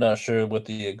 I'm not sure what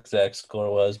the exact score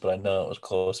was, but I know it was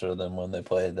closer than when they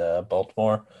played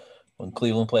Baltimore, when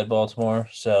Cleveland played Baltimore.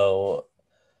 So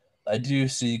I do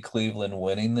see Cleveland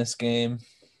winning this game.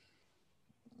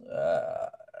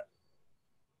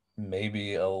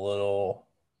 Maybe a little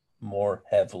more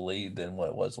heavily than what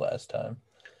it was last time.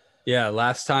 Yeah,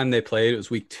 last time they played, it was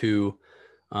week 2.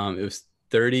 It was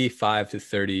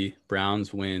 35-30.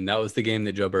 Browns win. That was the game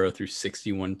that Joe Burrow threw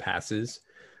 61 passes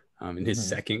in his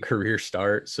second career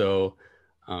start. So,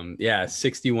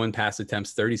 61 pass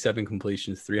attempts, 37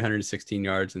 completions, 316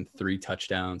 yards, and 3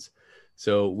 touchdowns.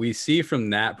 So we see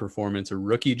from that performance a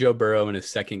rookie Joe Burrow in his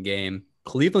second game.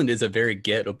 Cleveland is a very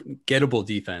gettable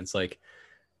defense.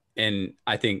 And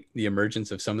I think the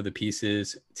emergence of some of the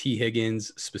pieces, T.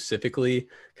 Higgins specifically,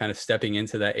 kind of stepping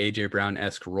into that AJ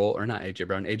Brown-esque role, or not AJ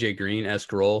Brown, AJ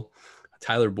Green-esque role.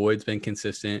 Tyler Boyd's been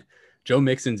consistent. Joe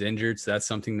Mixon's injured, so that's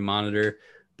something to monitor.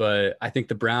 But I think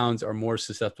the Browns are more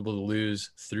susceptible to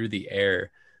lose through the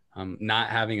air. Not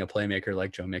having a playmaker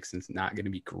like Joe Mixon's not going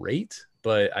to be great,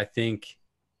 but I think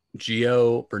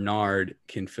Gio Bernard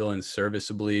can fill in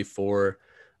serviceably for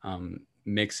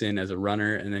Mixon as a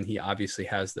runner, and then he obviously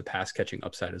has the pass catching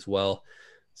upside as well.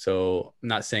 So I'm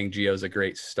not saying Gio's a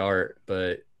great start,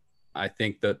 but I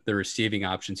think that the receiving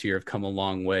options here have come a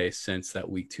long way since that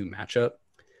week 2 matchup.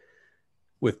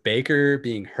 With Baker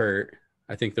being hurt,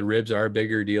 I think the ribs are a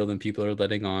bigger deal than people are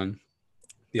letting on.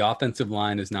 The offensive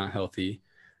line is not healthy.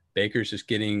 Baker's just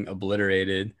getting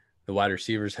obliterated. The wide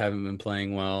receivers haven't been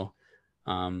playing well.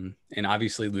 And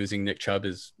obviously losing Nick Chubb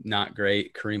is not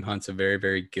great. Kareem Hunt's a very,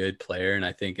 very good player. And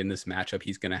I think in this matchup,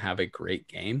 he's going to have a great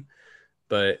game.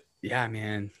 But yeah,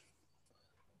 man,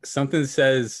 something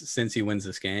says since he wins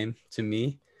this game to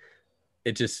me,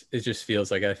 it just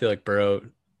feels like, I feel like Burrow,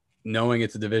 knowing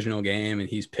it's a divisional game and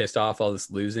he's pissed off all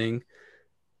this losing,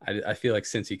 I feel like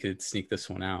since he could sneak this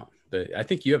one out. But I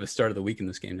think you have a start of the week in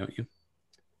this game, don't you?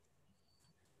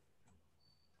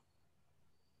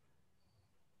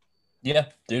 Yeah,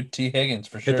 dude, T. Higgins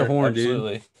for sure. Hit the horn,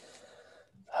 absolutely. Dude.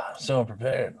 I'm so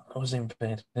unprepared. I wasn't even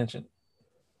paying attention.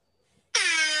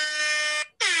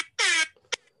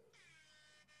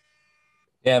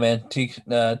 Yeah, man. T.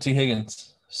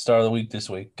 Higgins, start of the week this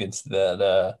week against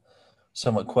that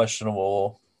somewhat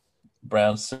questionable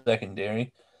Browns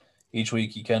secondary. Each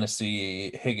week you kind of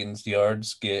see Higgins'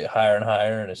 yards get higher and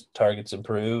higher and his targets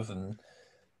improve. And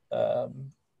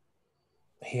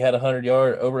he had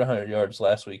over 100 yards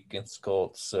last week against the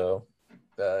Colts. So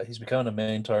he's becoming a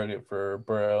main target for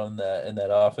Burrow in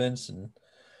that offense. And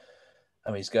I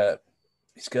mean, he's got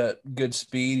good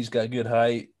speed. He's got good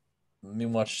height. I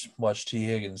mean, watch T.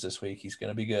 Higgins this week. He's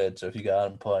going to be good. So if you got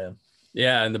him, play him.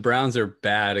 Yeah, and the Browns are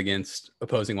bad against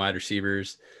opposing wide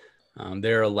receivers.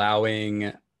 They're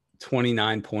allowing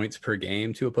 29 points per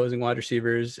game to opposing wide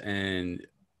receivers. And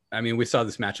I mean, we saw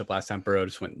this matchup last time. Burrow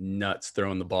just went nuts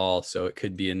throwing the ball. So it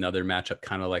could be another matchup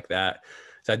kind of like that.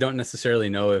 So I don't necessarily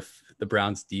know if the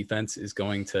Browns defense is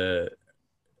going to,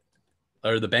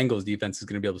 or the Bengals defense is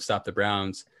going to be able to stop the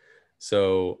Browns.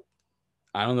 So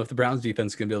I don't know if the Browns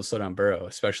defense is going to be able to slow down Burrow,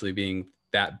 especially being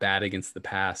that bad against the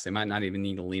pass. They might not even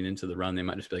need to lean into the run. They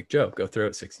might just be like, Joe, go throw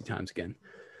it 60 times again.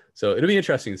 So it'll be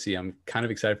interesting to see. I'm kind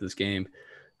of excited for this game.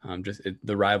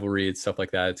 The rivalry and stuff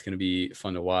like that. It's going to be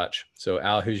fun to watch. So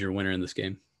Al, who's your winner in this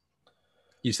game?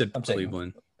 You said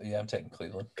Cleveland. I'm taking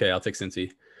Cleveland. Okay, I'll take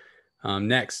Cincy.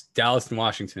 Next, Dallas and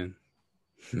Washington.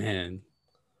 Man.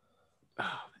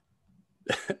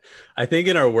 I think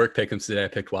in our work pick'ems today, I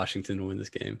picked Washington to win this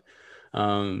game.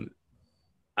 I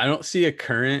don't see a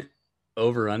current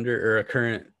over-under or a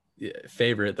current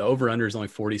favorite. The over-under is only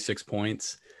 46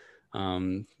 points.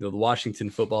 The Washington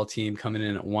football team coming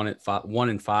in at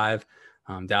 1-5.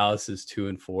 Dallas is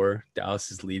 2-4.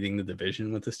 Dallas is leading the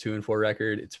division with this 2-4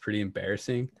 record. It's pretty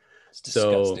embarrassing. It's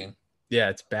disgusting. So, yeah,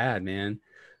 it's bad, man.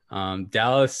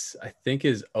 Dallas, I think,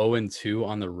 is 0-2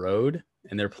 on the road,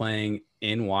 and they're playing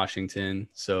in Washington.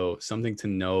 So something to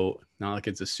note, not like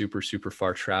it's a super, super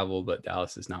far travel, but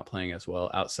Dallas is not playing as well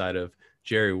outside of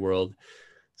Jerry World.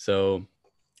 So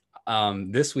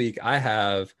this week I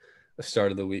have a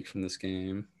start of the week from this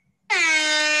game.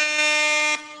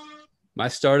 My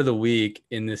start of the week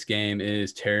in this game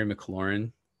is Terry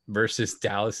McLaurin versus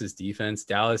Dallas's defense.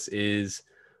 Dallas is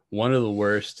one of the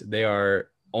worst. They are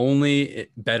only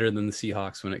better than the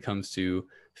Seahawks when it comes to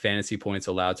fantasy points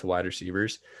allowed to wide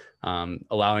receivers,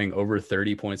 allowing over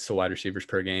 30 points to wide receivers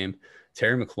per game.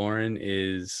 Terry McLaurin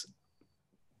is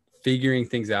figuring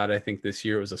things out. I think this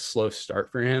year it was a slow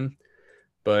start for him,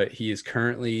 but he is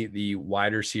currently the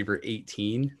wide receiver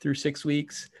 18 through 6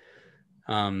 weeks.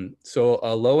 So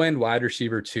a low end wide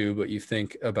receiver 2, but you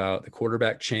think about the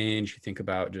quarterback change, you think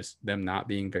about just them not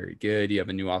being very good. You have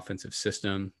a new offensive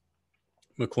system.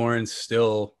 McLaurin's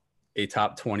still a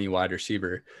top 20 wide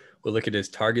receiver. We'll look at his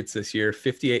targets this year,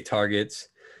 58 targets.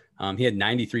 He had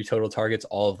 93 total targets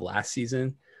all of last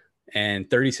season and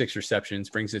 36 receptions,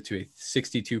 brings it to a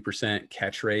 62%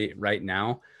 catch rate right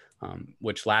now,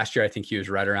 which last year I think he was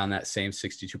right around that same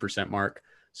 62% mark.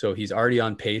 So he's already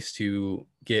on pace to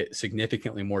get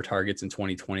significantly more targets in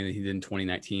 2020 than he did in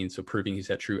 2019. So proving he's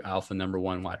that true alpha number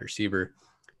 1 wide receiver.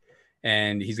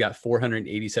 And he's got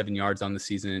 487 yards on the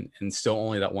season and still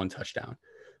only that 1 touchdown.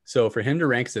 So for him to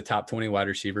rank as a top 20 wide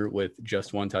receiver with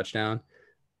just 1 touchdown,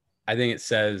 I think it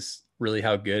says really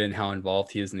how good and how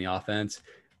involved he is in the offense.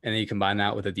 And then you combine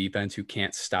that with a defense who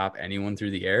can't stop anyone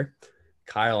through the air.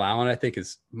 Kyle Allen, I think,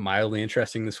 is mildly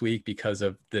interesting this week because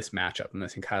of this matchup. I'm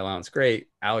not saying Kyle Allen's great.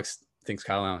 Alex thinks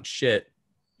Kyle Allen's shit.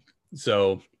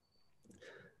 So,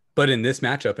 but in this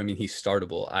matchup, I mean, he's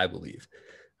startable, I believe.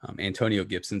 Antonio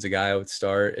Gibson's a guy I would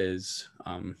start as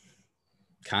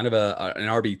kind of an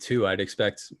RB2. I'd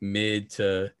expect mid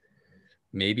to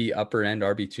maybe upper end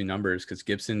RB2 numbers because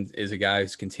Gibson is a guy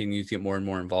who's continues to get more and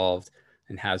more involved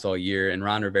and has all year. And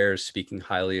Ron Rivera is speaking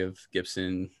highly of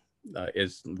Gibson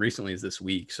as recently as this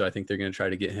week. So I think they're going to try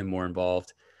to get him more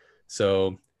involved.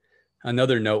 So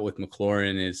another note with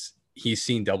McLaurin is he's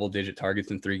seen double-digit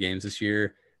targets in 3 games this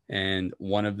year. And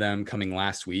one of them coming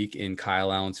last week in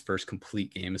Kyle Allen's first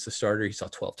complete game as a starter, he saw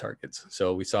 12 targets.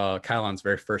 So we saw Kyle Allen's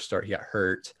very first start, he got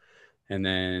hurt. And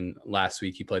then last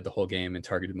week he played the whole game and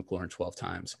targeted McLaurin 12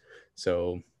 times.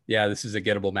 So yeah, this is a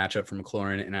gettable matchup for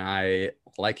McLaurin, and I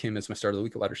like him as my start of the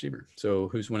week at wide receiver. So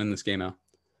who's winning this game, Al?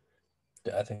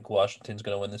 I think Washington's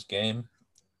going to win this game.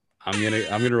 I'm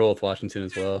gonna roll with Washington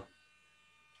as well.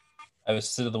 I have a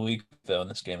sit of the week though in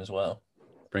this game as well.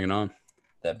 Bring it on.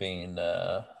 That being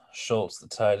Schultz, the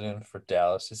tight end for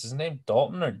Dallas. Is his name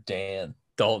Dalton or Dan?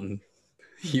 Dalton.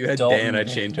 You had Dalton. Dan. I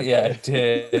changed it. Yeah, I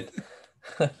did.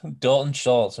 Dalton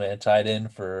Schultz, man, tight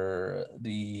end for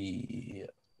the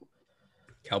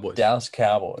Cowboys. Dallas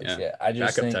Cowboys. Yeah. I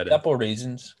just think a couple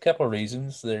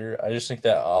reasons there. I just think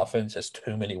that offense has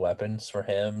too many weapons for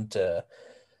him to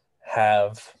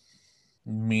have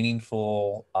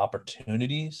meaningful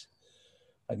opportunities,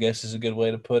 I guess is a good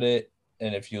way to put it.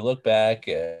 And if you look back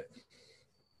at,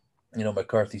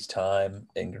 McCarthy's time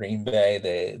in Green Bay,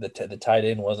 the tight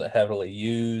end wasn't heavily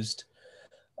used.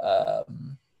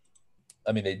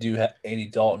 I mean, they do have Andy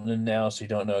Dalton in now, so you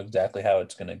don't know exactly how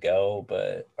it's going to go.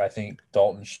 But I think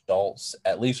Dalton Schultz,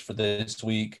 at least for this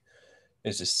week,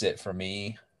 is a sit for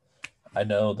me. I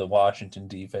know the Washington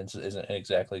defense isn't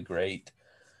exactly great,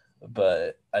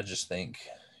 but I just think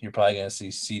you're probably going to see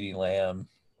CeeDee Lamb,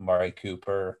 Amari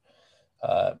Cooper.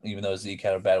 Even though Zeke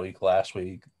had a bad week last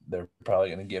week, they're probably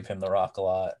going to give him the rock a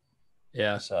lot.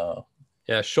 Yeah. So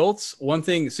yeah, Schultz, one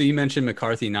thing. So you mentioned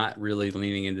McCarthy not really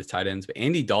leaning into tight ends, but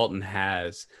Andy Dalton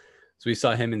has. So we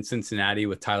saw him in Cincinnati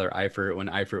with Tyler Eifert when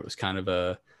Eifert was kind of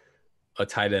a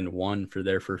tight end one for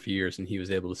a few years, and he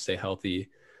was able to stay healthy.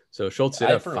 So Schultz did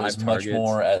have Eifert 5 was targets. much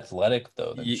more athletic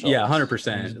though than Schultz. Yeah,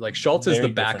 100%. Like Schultz is the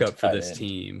very different backup for tight this end.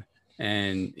 team,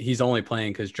 and he's only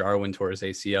playing because Jarwin tore his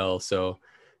ACL. So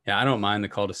yeah, I don't mind the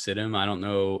call to sit him. I don't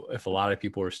know if a lot of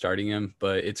people are starting him,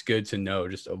 but it's good to know,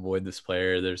 just avoid this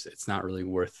player. It's not really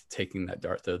worth taking that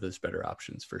dart though. There's better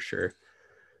options for sure.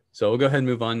 So we'll go ahead and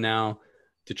move on now.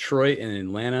 Detroit and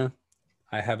Atlanta.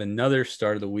 I have another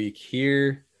start of the week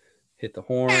here. Hit the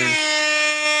horn.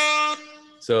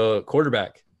 So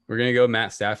quarterback, we're going to go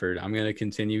Matt Stafford. I'm going to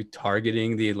continue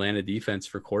targeting the Atlanta defense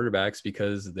for quarterbacks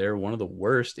because they're one of the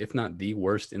worst, if not the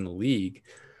worst in the league.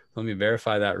 Let me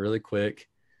verify that really quick.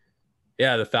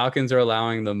 Yeah, the Falcons are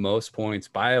allowing the most points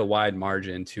by a wide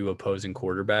margin to opposing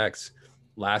quarterbacks.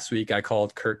 Last week, I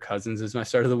called Kirk Cousins as my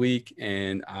start of the week,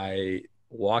 and I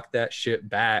walked that shit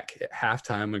back at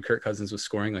halftime when Kirk Cousins was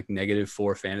scoring like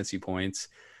 -4 fantasy points.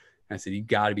 I said, you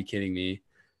got to be kidding me.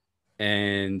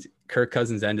 And Kirk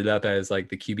Cousins ended up as like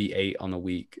the QB8 on the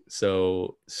week.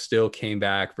 So still came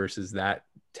back versus that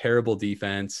terrible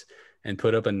defense and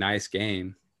put up a nice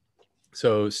game.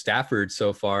 So Stafford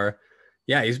so far,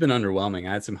 yeah, he's been underwhelming.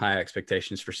 I had some high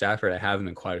expectations for Stafford. I have him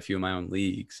in quite a few of my own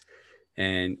leagues,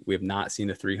 and we have not seen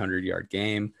a 300-yard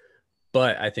game.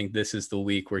 But I think this is the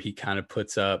week where he kind of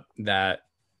puts up that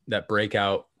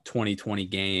breakout 2020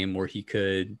 game where he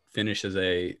could finish as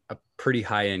a pretty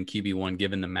high-end QB1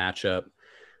 given the matchup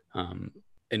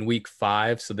in week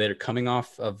 5. So they're coming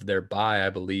off of their bye, I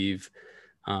believe.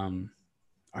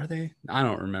 Are they? I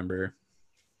don't remember.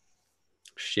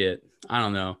 Shit. I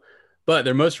don't know. But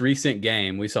their most recent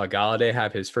game, we saw Galladay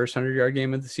have his first 100-yard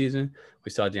game of the season.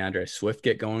 We saw DeAndre Swift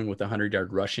get going with a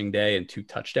 100-yard rushing day and 2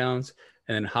 touchdowns.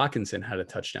 And then Hawkinson had a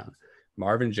touchdown.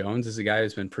 Marvin Jones is a guy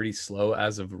who's been pretty slow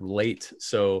as of late.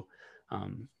 So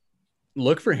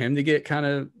look for him to get kind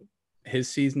of his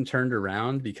season turned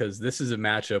around, because this is a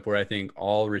matchup where I think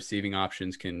all receiving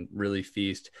options can really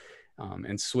feast.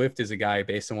 And Swift is a guy,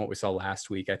 based on what we saw last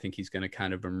week, I think he's going to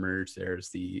kind of emerge there as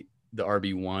the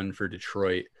RB1 for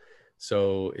Detroit.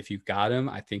 So if you've got him,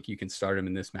 I think you can start him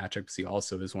in this matchup because he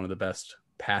also is one of the best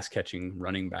pass catching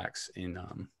running backs in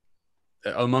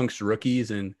amongst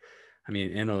rookies. And I mean,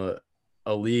 in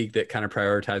a league that kind of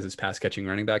prioritizes pass catching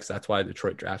running backs, that's why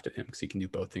Detroit drafted him, because he can do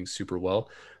both things super well.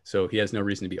 So he has no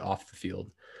reason to be off the field.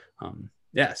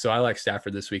 Yeah, so I like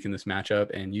Stafford this week in this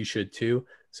matchup, and you should too.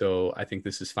 So I think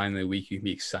this is finally a week you can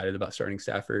be excited about starting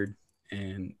Stafford,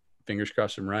 and fingers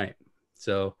crossed I'm right.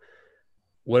 So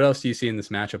what else do you see in this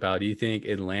matchup, Al? Do you think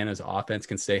Atlanta's offense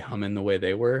can stay humming the way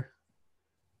they were?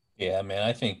 Yeah, man,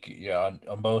 I think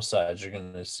on both sides you're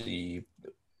going to see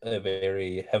a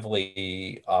very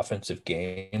heavily offensive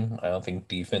game. I don't think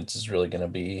defense is really going to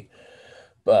be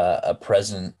a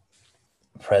present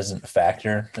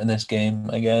factor in this game,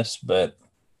 I guess. But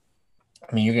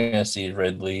I mean, you're going to see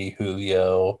Ridley,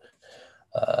 Julio,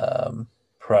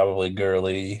 probably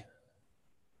Gurley,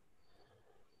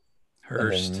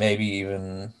 Hurst. and then maybe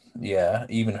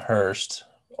even Hurst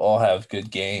all have good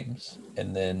games.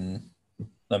 And then,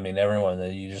 I mean, everyone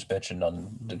that you just mentioned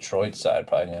on Detroit side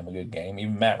probably gonna have a good game.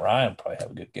 Even Matt Ryan probably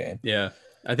have a good game. Yeah,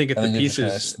 I think if the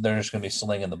pieces, they're just gonna be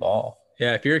slinging the ball.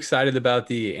 Yeah, if you're excited about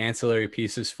the ancillary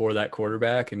pieces for that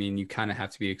quarterback, I mean, you kind of have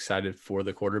to be excited for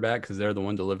the quarterback because they're the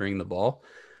one delivering the ball.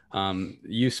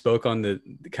 You spoke on the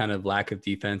kind of lack of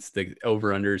defense. The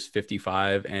over-under is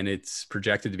 55, and it's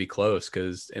projected to be close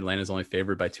because Atlanta's only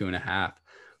favored by 2.5.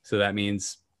 So that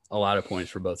means a lot of points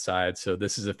for both sides. So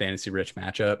this is a fantasy-rich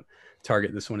matchup.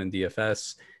 Target this one in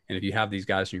DFS. And if you have these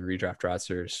guys in your redraft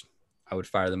rosters, I would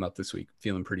fire them up this week.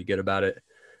 Feeling pretty good about it.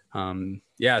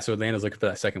 Yeah, so Atlanta's looking for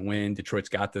that second win. Detroit's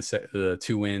got the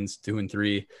 2 wins, 2 and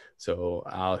 3.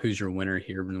 So who's your winner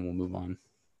here? And then we'll move on.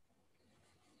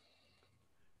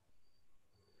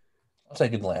 I'll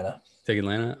take Atlanta. Take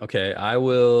Atlanta. Okay,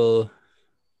 I'll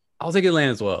take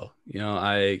Atlanta as well. You know,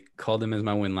 I called them as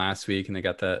my win last week, and they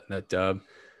got that dub.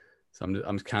 So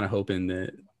I'm kind of hoping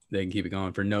that they can keep it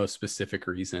going for no specific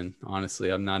reason. Honestly,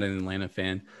 I'm not an Atlanta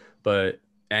fan, but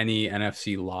any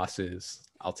NFC losses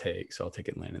I'll take. So I'll take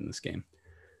Atlanta in this game.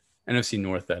 NFC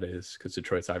North, that is, because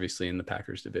Detroit's obviously in the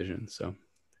Packers division, so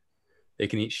they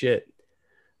can eat shit.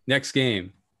 Next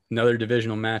game, another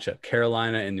divisional matchup,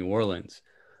 Carolina and New Orleans.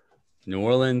 New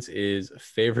Orleans is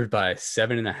favored by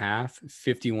 7.5,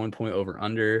 51 point over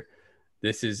under.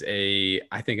 This is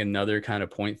I think another kind of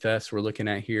point fest we're looking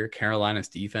at here. Carolina's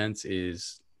defense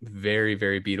is very,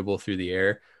 very beatable through the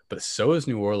air, but so is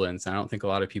New Orleans. I don't think a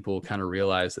lot of people kind of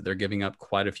realize that they're giving up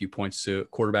quite a few points to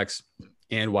quarterbacks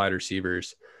and wide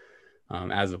receivers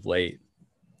as of late.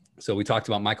 So we talked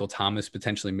about Michael Thomas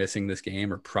potentially missing this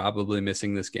game or probably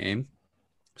missing this game.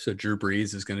 So Drew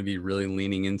Brees is going to be really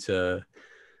leaning into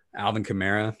Alvin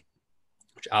Kamara,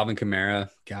 which Alvin Kamara,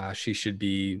 gosh, he should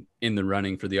be in the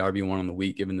running for the RB1 on the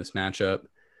week given this matchup.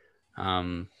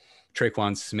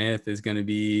 Traquan Smith is going to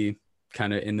be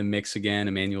kind of in the mix again.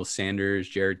 Emmanuel Sanders,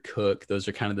 Jared Cook, those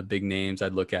are kind of the big names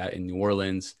I'd look at in New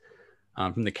Orleans.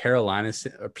 From the Carolina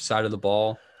side of the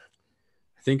ball,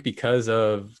 I think because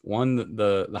of one,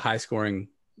 the high scoring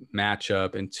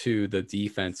matchup, and two, the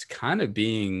defense kind of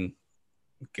being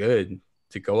good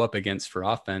to go up against for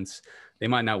offense, they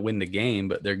might not win the game,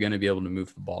 but they're going to be able to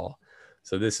move the ball.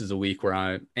 So this is a week where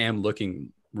I am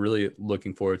really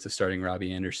looking forward to starting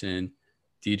Robbie Anderson,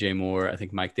 DJ Moore. I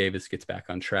think Mike Davis gets back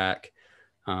on track.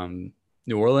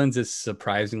 New Orleans is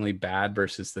surprisingly bad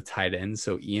versus the tight end.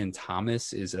 So Ian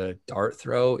Thomas is a dart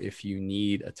throw if you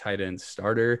need a tight end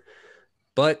starter.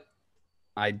 But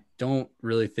I don't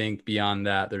really think beyond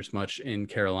that there's much in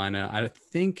Carolina. I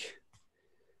think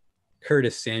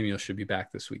Curtis Samuel should be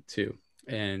back this week too.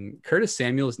 And Curtis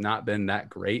Samuel has not been that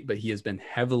great, but he has been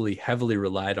heavily, heavily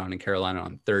relied on in Carolina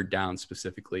on third down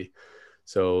specifically.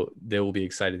 So they will be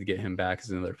excited to get him back as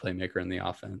another playmaker in the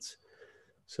offense.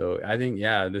 So I think,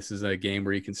 yeah, this is a game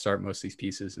where you can start most of these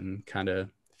pieces and kind of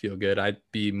feel good. I'd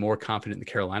be more confident in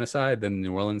the Carolina side than the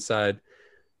New Orleans side.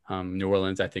 New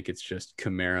Orleans, I think it's just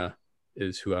Kamara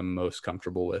is who I'm most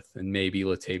comfortable with, and maybe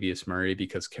Latavius Murray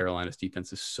because Carolina's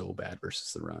defense is so bad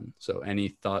versus the run. So any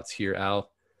thoughts here,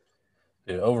 Al?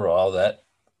 Dude, overall, that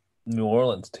New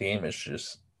Orleans team is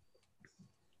just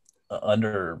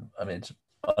it's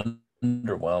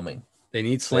underwhelming. They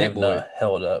need Slant Boy. Not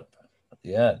held up.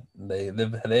 Yeah, they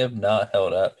have not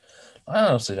held up. I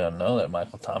honestly don't know that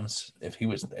Michael Thomas, if he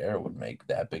was there, would make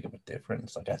that big of a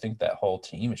difference. Like, I think that whole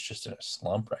team is just in a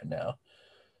slump right now.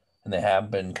 And they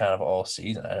have been kind of all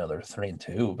season. I know they're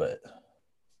 3-2, but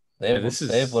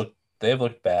they've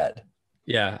looked bad.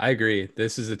 Yeah, I agree.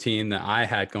 This is a team that I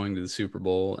had going to the Super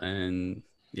Bowl. And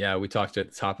yeah, we talked at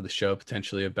the top of the show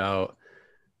potentially about,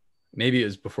 maybe it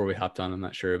was before we hopped on, I'm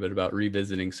not sure, but about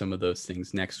revisiting some of those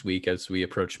things next week as we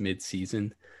approach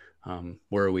mid-season.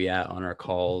 Where are we at on our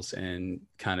calls and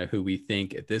kind of who we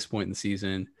think at this point in the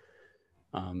season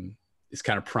is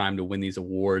kind of primed to win these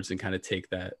awards and kind of take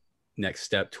that next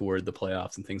step toward the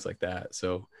playoffs and things like that.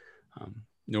 So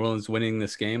New Orleans winning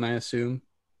this game, I assume.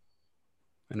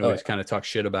 I know we kind of talk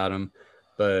shit about them,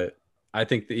 but I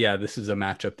think that, yeah, this is a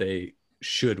matchup they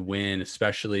should win,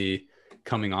 especially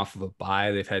coming off of a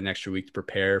bye. They've had an extra week to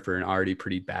prepare for an already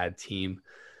pretty bad team.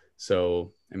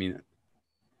 So, I mean,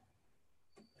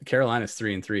 Carolina's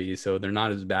 3-3, so they're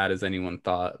not as bad as anyone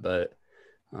thought. But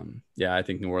yeah, I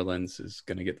think New Orleans is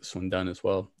going to get this one done as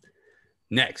well.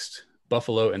 Next,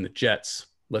 Buffalo and the Jets.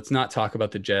 Let's not talk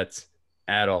about the Jets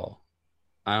at all.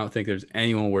 I don't think there's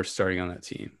anyone worth starting on that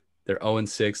team. They're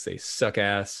 0-6. They suck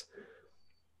ass.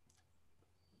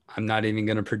 I'm not even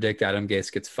going to predict Adam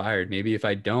Gase gets fired. Maybe if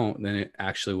I don't, then it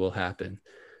actually will happen.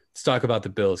 Let's talk about the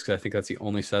Bills because I think that's the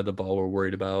only side of the ball we're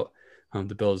worried about.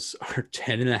 The Bills are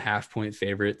 10.5-point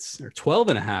favorites, or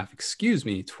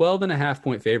 12.5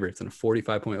 point favorites and a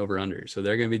 45-point over-under. So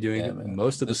they're going to be doing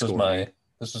most of the scoring.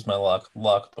 This is my lock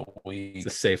of the week. It's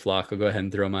a safe lock. I'll go ahead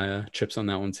and throw my chips on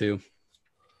that one too.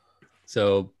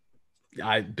 So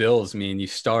Bills, I mean, you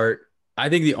start. I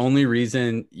think the only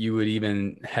reason you would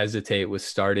even hesitate with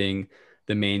starting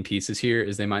the main pieces here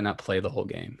is they might not play the whole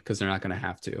game because they're not going to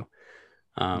have to.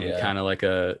 Kind of like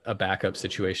a backup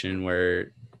situation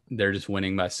where they're just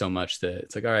winning by so much that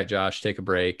it's like, all right, Josh, take a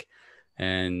break.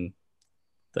 And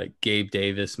like Gabe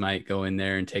Davis might go in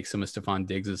there and take some of Stephon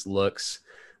Diggs's looks.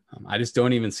 I just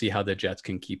don't even see how the Jets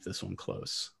can keep this one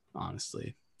close,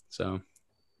 honestly. So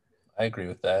I agree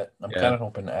with that. I'm kind of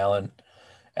hoping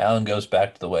Allen goes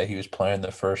back to the way he was playing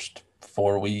the first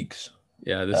 4 weeks.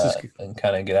 Yeah, this is and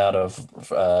kind of get out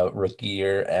of rookie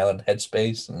year Allen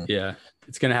headspace. And yeah,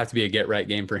 it's going to have to be a get right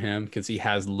game for him because he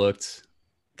has looked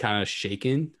kind of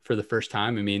shaken for the first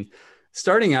time. I mean,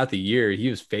 starting out the year, he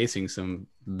was facing some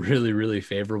really, really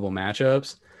favorable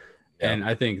matchups. Yeah. And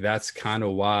I think that's kind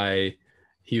of why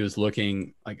he was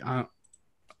looking like,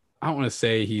 I don't want to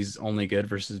say he's only good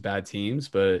versus bad teams,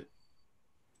 but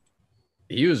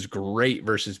he was great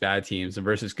versus bad teams, and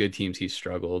versus good teams, he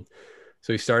struggled.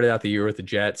 So he started out the year with the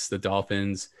Jets, the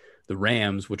Dolphins, the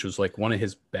Rams, which was like one of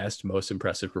his best, most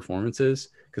impressive performances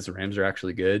because the Rams are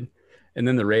actually good. And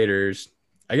then the Raiders,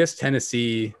 I guess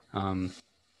Tennessee,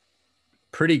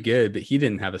 pretty good, but he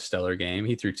didn't have a stellar game.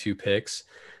 He threw 2 picks.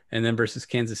 And then versus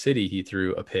Kansas City, he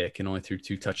threw a pick and only threw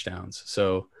 2 touchdowns.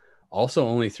 So also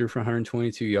only threw for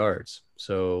 122 yards.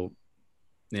 So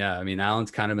yeah, I mean,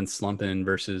 Allen's kind of been slumping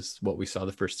versus what we saw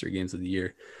the first 3 games of the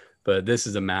year. But this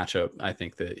is a matchup I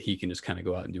think that he can just kind of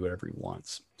go out and do whatever he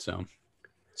wants. So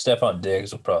Stephon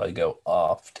Diggs will probably go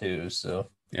off too. So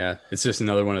yeah, it's just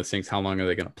another one of those things. How long are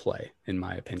they going to play, in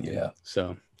my opinion? Yeah.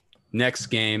 So next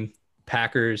game,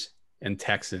 Packers and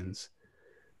Texans.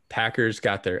 Packers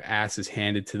got their asses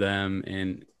handed to them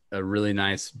in a really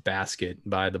nice basket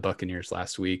by the Buccaneers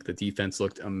last week. The defense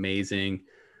looked amazing.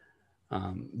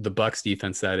 The Bucs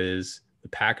defense, that is. The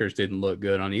Packers didn't look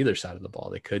good on either side of the ball.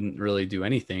 They couldn't really do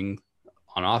anything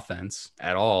on offense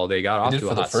at all. They got off to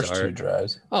a hot start. For the first 2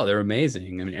 drives. Oh, they're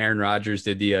amazing. I mean, Aaron Rodgers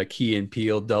did the Key and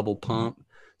Peele double pump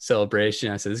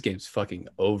celebration. I said, this game's fucking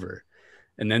over.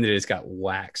 And then they just got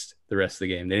waxed the rest of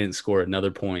the game. They didn't score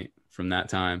another point from that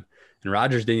time. And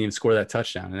Rodgers didn't even score that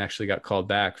touchdown and actually got called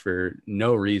back for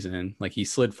no reason. Like, he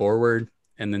slid forward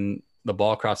and then the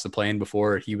ball crossed the plane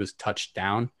before he was touched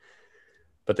down.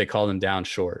 But they called him down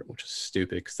short, which is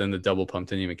stupid because then the double pump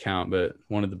didn't even count. But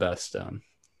one of the best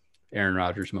Aaron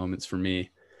Rodgers moments for me.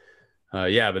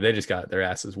 Yeah, but they just got their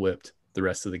asses whipped the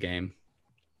rest of the game.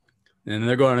 And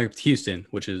they're going to Houston,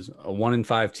 which is a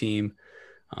 1-5 team.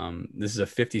 This is a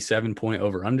 57-point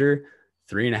over-under.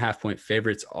 3.5-point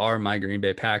favorites are my Green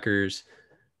Bay Packers.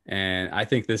 And I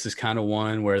think this is kind of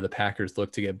one where the Packers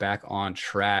look to get back on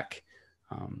track.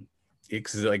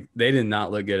 Because like they did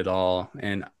not look good at all.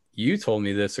 And you told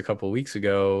me this a couple of weeks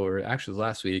ago, or actually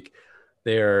last week.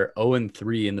 They are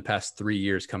 0-3 in the past 3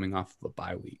 years coming off of a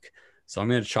bye week. So I'm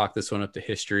going to chalk this one up to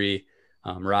history.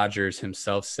 Rodgers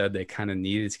himself said they kind of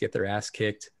needed to get their ass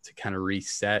kicked to kind of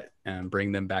reset and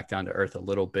bring them back down to earth a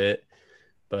little bit.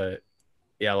 But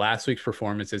yeah, last week's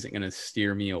performance isn't going to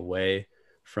steer me away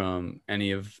from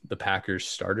any of the Packers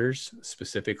starters.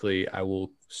 Specifically, I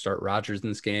will start Rodgers in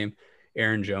this game.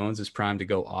 Aaron Jones is primed to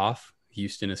go off.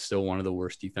 Houston is still one of the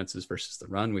worst defenses versus the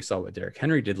run. We saw what Derrick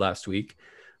Henry did last week.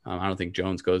 I don't think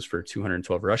Jones goes for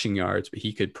 212 rushing yards, but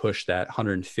he could push that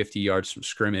 150 yards from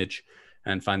scrimmage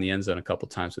and find the end zone a couple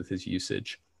times with his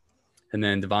usage. And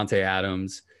then Devontae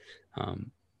Adams,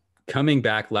 coming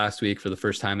back last week for the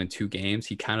first time in 2 games,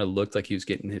 he kind of looked like he was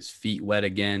getting his feet wet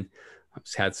again.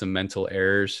 He's had some mental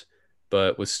errors,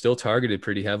 but was still targeted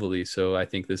pretty heavily. So I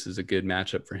think this is a good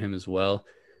matchup for him as well.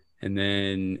 And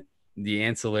then the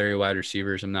ancillary wide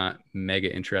receivers, I'm not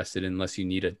mega interested in unless you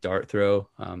need a dart throw,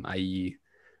 i.e.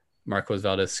 Marquez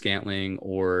Valdes-Scantling,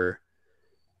 or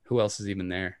who else is even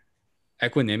there?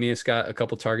 Equinemius got a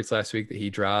couple targets last week that he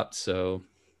dropped, so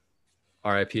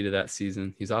RIP to that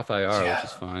season. He's off IR, which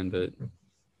is fine, but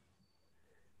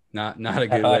not a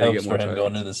good way to get more targets.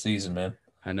 Going into the season, man.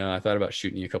 I know. I thought about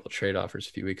shooting you a couple trade offers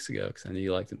a few weeks ago because I knew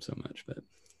you liked him so much, but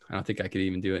I don't think I could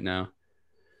even do it now.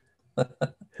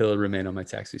 He'll remain on my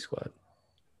taxi squad.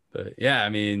 But yeah, I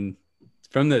mean,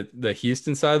 from the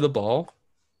Houston side of the ball,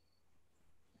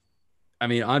 I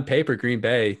mean, on paper, Green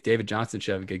Bay, David Johnson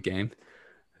should have a good game.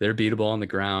 They're beatable on the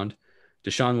ground.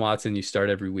 Deshaun Watson, you start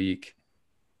every week.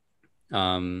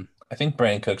 I think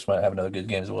Brandon Cooks might have another good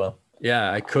game as well.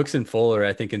 Yeah, Cooks and Fuller,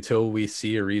 I think until we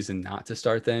see a reason not to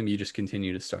start them, you just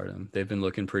continue to start them. They've been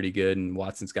looking pretty good, and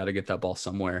Watson's got to get that ball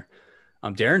somewhere.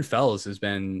 Darren Fells has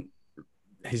been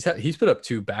 – he's put up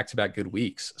 2 back-to-back good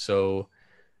weeks. So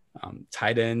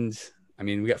tight end – I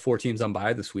mean, we got 4 teams on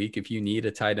bye this week. If you need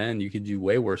a tight end, you could do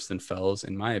way worse than Fells,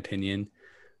 in my opinion,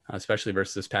 especially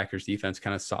versus this Packers defense,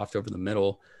 kind of soft over the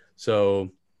middle.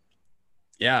 So,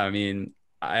 yeah, I mean,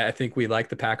 I think we like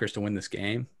the Packers to win this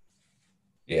game.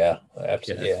 Yeah,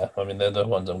 absolutely. Yeah. I mean, they're the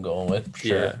ones I'm going with, for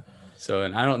sure. Yeah. So,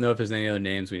 and I don't know if there's any other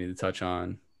names we need to touch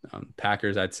on.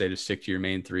 Packers, I'd say just stick to your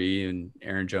main 3, and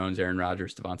Aaron Jones, Aaron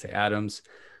Rodgers, Devontae Adams.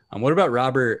 What about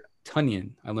Robert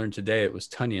Tonyan? I learned today it was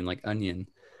Tonyan, like onion.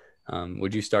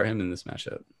 Would you start him in this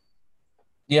matchup?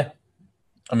 Yeah.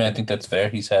 I mean, I think that's fair.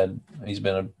 He's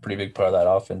been a pretty big part of that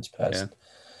offense past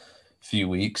few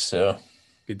weeks. So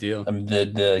good deal. I mean,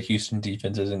 the Houston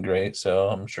defense isn't great, so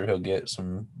I'm sure he'll get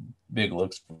some big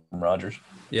looks from Rodgers.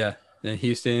 Yeah. In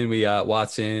Houston, we got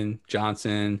Watson,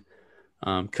 Johnson,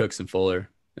 Cooks, and Fuller,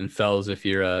 and Fells if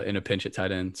you're in a pinch at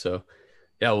tight end. So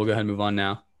yeah, we'll go ahead and move on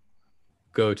now.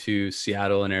 Go to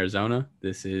Seattle and Arizona.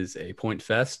 This is a point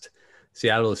fest.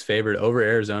 Seattle is favored over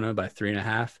Arizona by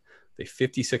 3.5. They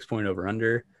 56-point over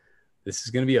under. This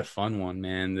is going to be a fun one,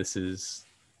 man. This is,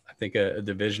 I think, a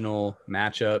divisional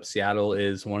matchup. Seattle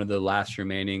is one of the last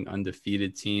remaining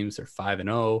undefeated teams. They're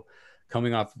 5-0,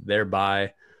 coming off their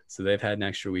bye. So they've had an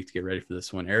extra week to get ready for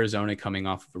this one. Arizona coming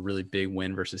off of a really big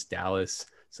win versus Dallas.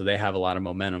 So they have a lot of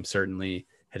momentum, certainly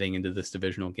heading into this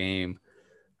divisional game.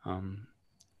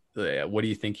 What do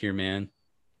you think here, man?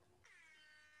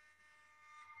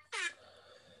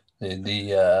 I did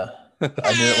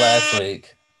it last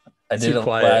week.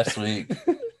 Last week.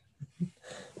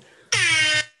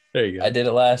 There you go. I did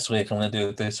it last week. I'm going to do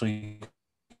it this week.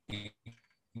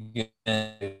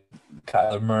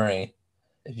 Kyler Murray,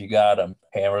 if you got him,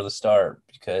 hammer the start,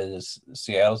 because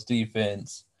Seattle's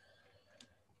defense,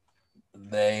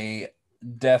 they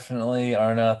definitely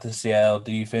are not the Seattle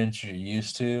defense you're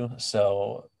used to.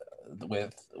 So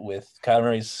with Kyler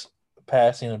Murray's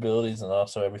passing abilities and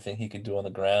also everything he can do on the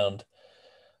ground,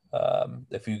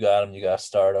 if you got him, you got to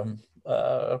start him.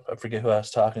 I forget who I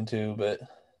was talking to, but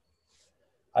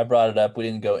I brought it up. We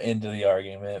didn't go into the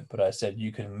argument, but I said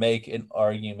you can make an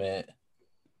argument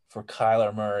for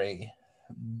Kyler Murray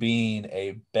being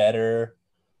a better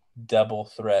double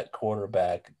threat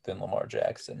quarterback than Lamar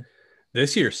Jackson.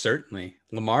 This year, certainly.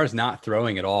 Lamar's not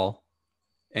throwing at all,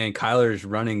 and Kyler's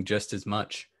running just as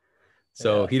much.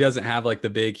 So he doesn't have like the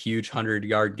big, huge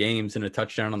 100-yard games and a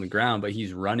touchdown on the ground, but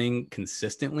he's running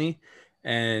consistently.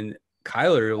 And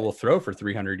Kyler will throw for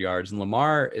 300 yards, and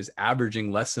Lamar is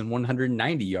averaging less than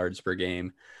 190 yards per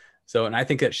game. So, and I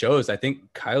think that shows. I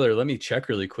think Kyler, let me check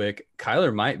really quick.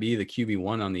 Kyler might be the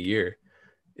QB1 on the year.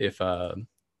 Let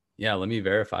me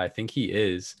verify. I think he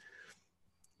is.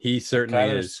 He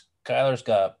certainly is. Kyler's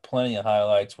got plenty of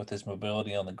highlights with his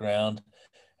mobility on the ground.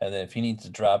 And then if he needs to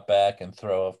drop back and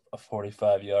throw a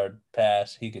 45-yard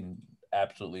pass, he can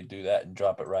absolutely do that and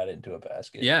drop it right into a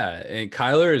basket. Yeah, and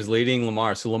Kyler is leading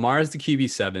Lamar. So Lamar is the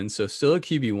QB7, so still a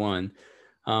QB1.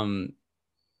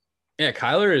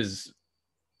 Kyler is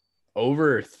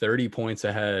over 30 points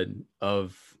ahead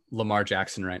of Lamar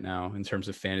Jackson right now in terms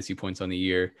of fantasy points on the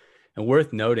year. And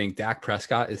worth noting, Dak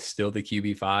Prescott is still the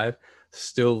QB5,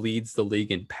 still leads the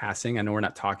league in passing. I know we're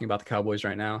not talking about the Cowboys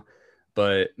right now,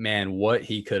 but man, what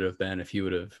he could have been if he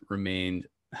would have remained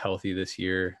healthy this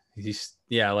year. He's,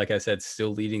 like I said,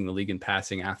 still leading the league in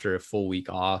passing after a full week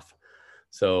off.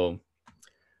 So,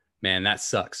 man, that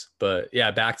sucks. But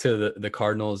yeah, back to the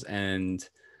Cardinals and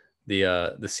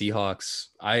the Seahawks.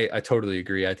 I totally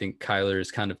agree. I think Kyler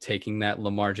is kind of taking that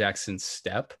Lamar Jackson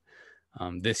step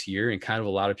this year, and kind of a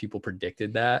lot of people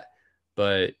predicted that,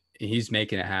 but he's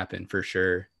making it happen for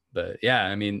sure. But yeah,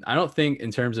 I mean, I don't think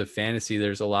in terms of fantasy,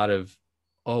 there's a lot of,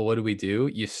 what do we do?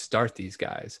 You start these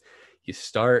guys. You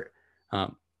start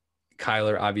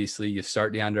Kyler, obviously. You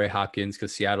start DeAndre Hopkins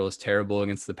because Seattle is terrible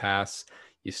against the pass.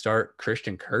 You start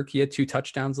Christian Kirk. He had 2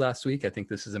 touchdowns last week. I think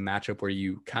this is a matchup where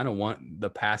you kind of want the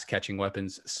pass catching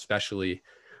weapons, especially.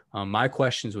 My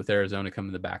questions with Arizona come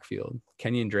in the backfield.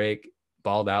 Kenyon Drake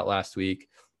balled out last week.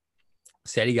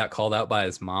 Said he got called out by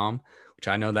his mom, which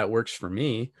I know that works for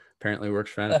me. Apparently works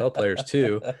for NFL players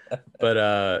too.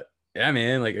 But yeah,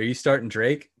 man, like, are you starting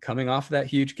Drake coming off of that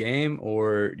huge game,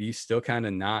 or do you still kind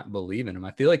of not believe in him?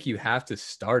 I feel like you have to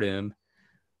start him,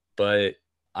 but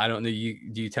I don't know. Do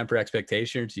you temper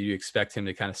expectations? Do you expect him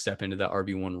to kind of step into that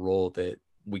RB1 role that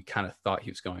we kind of thought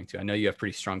he was going to? I know you have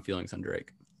pretty strong feelings on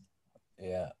Drake.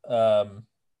 Yeah.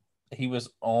 He was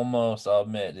almost, I'll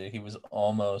admit, he was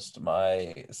almost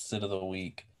my sit of the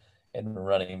week in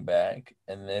running back.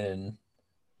 And then,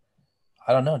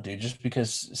 I don't know, dude, just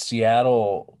because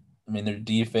Seattle, I mean, their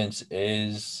defense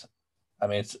is, I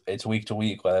mean, it's week to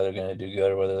week, whether they're going to do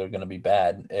good or whether they're going to be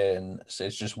bad. And so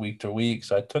it's just week to week.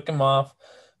 So I took him off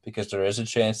because there is a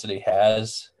chance that he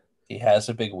has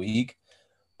a big week.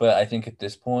 But I think at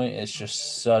this point, it's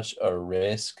just such a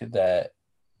risk that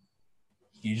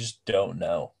you just don't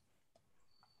know.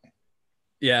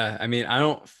 Yeah, I mean, I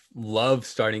don't love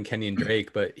starting Kenyon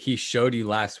Drake, but he showed you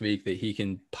last week that he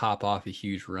can pop off a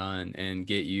huge run and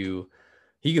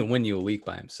he can win you a week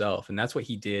by himself. And that's what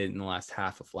he did in the last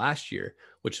half of last year,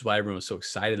 which is why everyone was so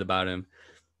excited about him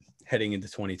heading into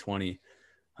 2020.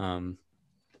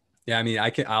 Yeah, I mean,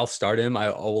 I'll start him. I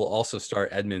will also start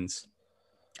Edmonds.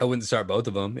 I wouldn't start both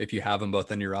of them if you have them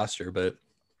both on your roster, but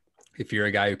if you're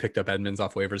a guy who picked up Edmonds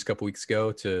off waivers a couple weeks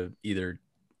ago to either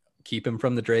keep him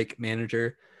from the Drake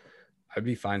manager, I'd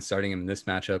be fine starting him in this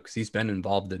matchup because he's been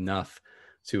involved enough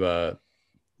to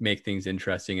make things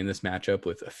interesting in this matchup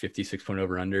with a 56-point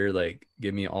over-under. Like,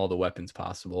 give me all the weapons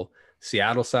possible.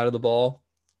 Seattle side of the ball,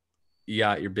 you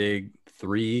got your big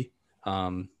 3.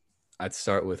 I'd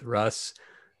start with Russ.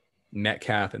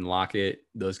 Metcalf and Lockett,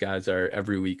 those guys are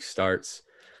every week starts.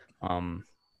 And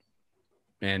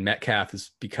Metcalf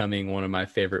is becoming one of my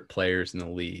favorite players in the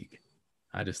league.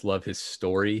 I just love his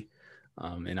story.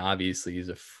 And obviously he's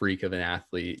a freak of an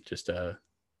athlete, just a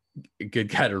good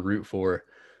guy to root for.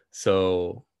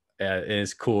 So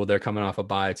it's cool. They're coming off a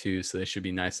bye too, so they should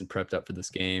be nice and prepped up for this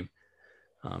game.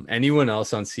 Anyone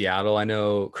else on Seattle? I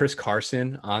know Chris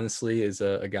Carson, honestly, is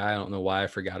a guy. I don't know why I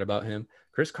forgot about him.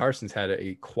 Chris Carson's had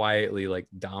a quietly like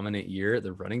dominant year at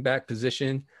the running back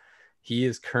position. He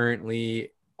is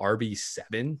currently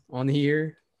RB7 on the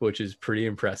year, which is pretty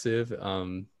impressive.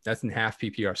 That's in half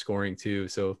PPR scoring too.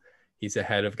 So he's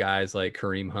ahead of guys like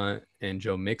Kareem Hunt and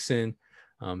Joe Mixon,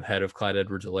 head of Clyde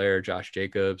Edwards-Helaire, Josh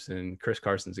Jacobs, and Chris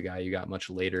Carson's a guy you got much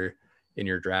later in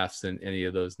your drafts than any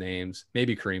of those names.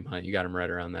 Maybe Kareem Hunt, you got him right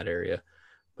around that area.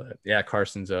 But yeah,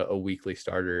 Carson's a weekly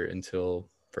starter until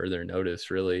further notice,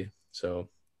 really. So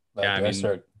yeah, I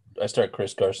start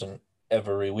Chris Carson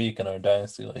every week in our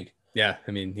dynasty league. Yeah,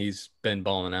 I mean, he's been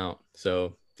balling out.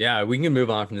 So yeah, we can move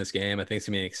on from this game. I think it's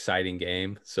gonna be an exciting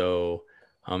game. So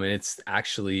and it's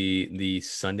actually the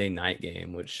Sunday night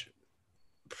game, which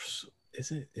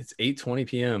is it? It's 8:20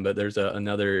 p.m., but there's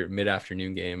another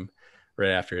mid-afternoon game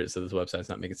right after it. So this website's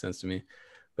not making sense to me.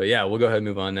 But yeah, we'll go ahead and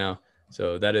move on now.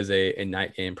 So that is a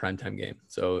night game, primetime game.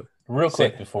 So real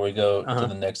quick before we go to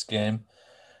the next game,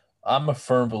 I'm a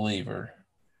firm believer,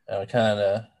 and I kind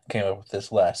of came up with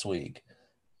this last week.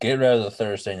 Get rid of the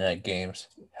Thursday night games.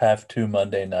 Have 2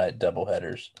 Monday night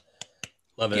doubleheaders.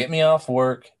 Love it. Get me off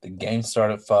work. The games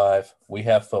start at 5. We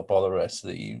have football the rest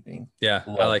of the evening. Yeah,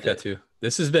 I like that too.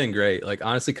 This has been great. Like,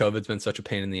 honestly, COVID's been such a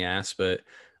pain in the ass, but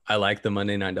I like the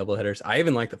Monday night doubleheaders. I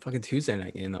even like the fucking Tuesday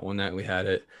night game. That one night we had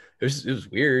it. It was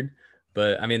weird,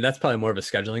 but I mean, that's probably more of a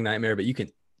scheduling nightmare, but you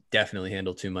can definitely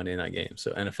handle 2 Monday night games.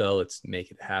 So NFL, let's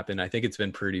make it happen. I think it's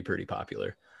been pretty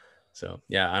popular. So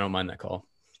yeah, I don't mind that call.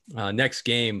 Next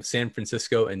game, San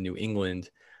Francisco and New England.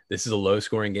 This is a low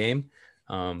scoring game.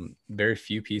 Very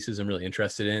few pieces I'm really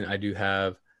interested in. I do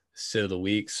have sit of the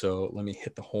week, so let me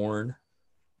hit the horn.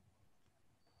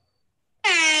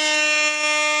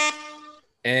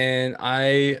 And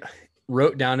I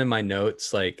wrote down in my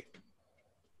notes, like,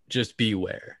 just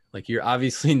beware. Like, you're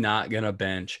obviously not going to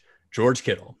bench George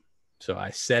Kittle. So I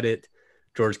said it,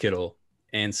 George Kittle,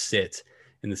 and sit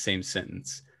in the same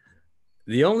sentence.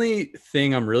 The only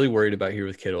thing I'm really worried about here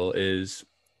with Kittle is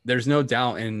there's no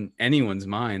doubt in anyone's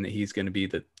mind that he's going to be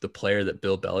the player that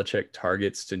Bill Belichick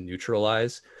targets to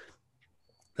neutralize.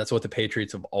 That's what the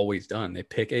Patriots have always done. They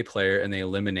pick a player and they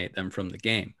eliminate them from the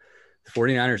game. The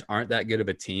 49ers aren't that good of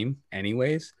a team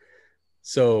anyways.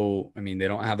 So, I mean, they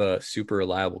don't have a super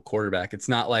reliable quarterback. It's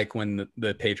not like when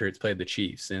the Patriots played the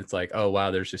Chiefs and it's like, oh, wow,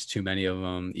 there's just too many of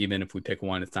them. Even if we pick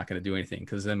one, it's not going to do anything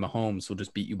because then Mahomes will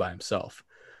just beat you by himself.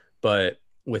 But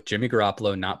with Jimmy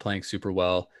Garoppolo not playing super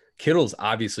well, Kittle's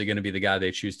obviously going to be the guy they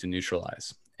choose to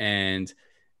neutralize. And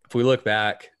if we look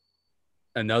back,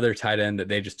 another tight end that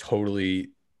they just totally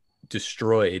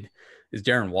destroyed is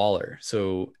Darren Waller.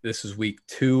 So this is week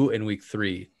 2 and week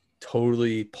 3.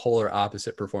 Totally polar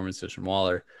opposite performances from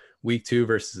Waller. Week 2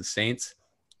 versus the Saints,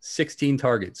 16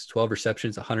 targets, 12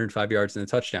 receptions, 105 yards and a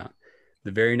touchdown.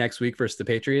 The very next week versus the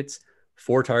Patriots,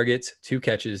 4 targets, 2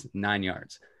 catches, 9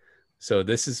 yards. So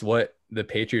this is what the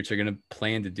Patriots are going to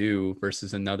plan to do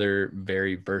versus another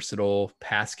very versatile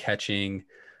pass catching,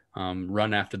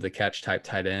 run after the catch type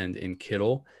tight end in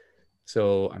Kittle.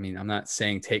 So, I mean, I'm not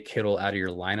saying take Kittle out of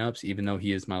your lineups, even though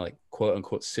he is my like quote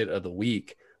unquote sit of the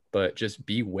week, but just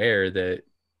beware that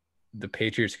the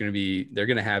Patriots are they're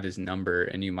going to have his number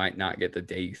and you might not get the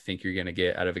day you think you're going to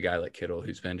get out of a guy like Kittle,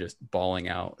 who's been just balling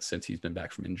out since he's been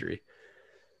back from injury.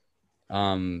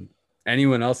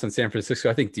 Anyone else in San Francisco?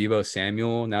 I think Deebo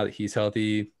Samuel, now that he's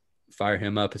healthy, fire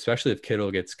him up, especially if Kittle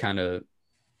gets kind of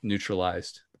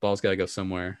neutralized. The ball's got to go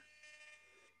somewhere.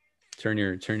 Turn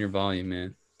your volume,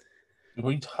 man. What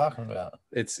are you talking about?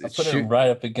 It's put it right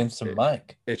up against the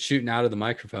mic. It's shooting out of the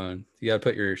microphone. You got to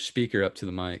put your speaker up to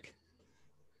the mic.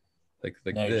 Like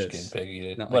now this. You're just getting piggy,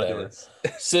 dude. Not whatever.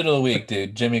 Like sit of the week,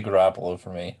 dude. Jimmy Garoppolo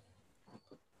for me.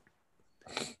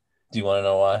 Do you want to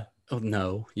know why? Oh,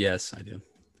 no. Yes, I do.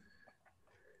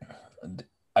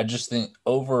 I just think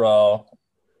overall,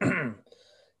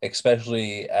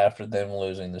 especially after them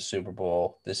losing the Super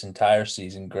Bowl this entire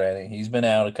season, granted, he's been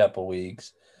out a couple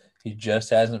weeks. He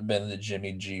just hasn't been the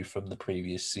Jimmy G from the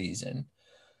previous season.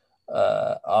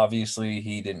 Obviously,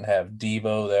 he didn't have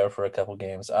Deebo there for a couple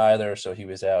games either, so he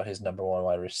was out his number 1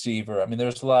 wide receiver. I mean,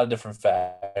 there's a lot of different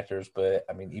factors, but,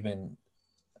 I mean, even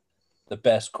the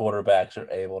best quarterbacks are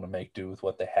able to make do with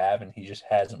what they have, and he just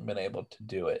hasn't been able to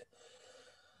do it.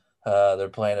 They're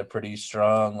playing a pretty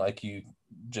strong, like you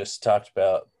just talked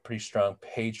about, pretty strong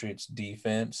Patriots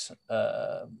defense.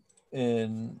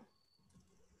 And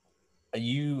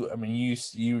you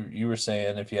were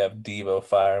saying if you have Debo,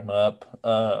 fire him up.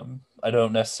 I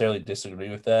don't necessarily disagree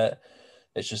with that.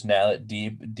 It's just now that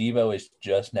Debo is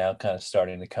just now kind of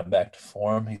starting to come back to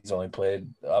form. He's only played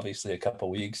obviously a couple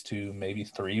weeks to maybe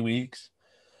 3 weeks,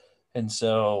 and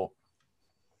so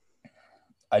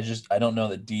I don't know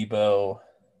that Debo.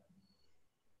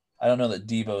 I don't know that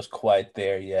Debo's quite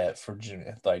there yet for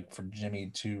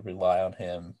Jimmy to rely on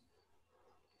him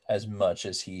as much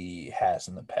as he has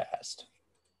in the past.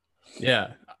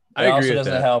 Yeah, It I agree also with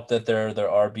doesn't that. help that their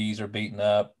RBs are beaten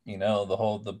up. You know,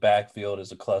 the backfield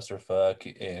is a clusterfuck,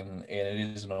 and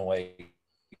it is an away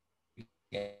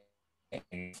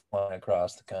game flying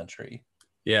across the country.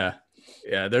 Yeah.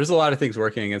 Yeah. There's a lot of things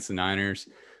working against the Niners.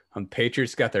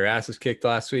 Patriots got their asses kicked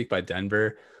last week by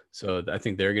Denver. So I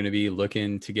think they're going to be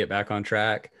looking to get back on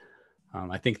track.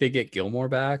 I think they get Gilmore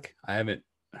back. I haven't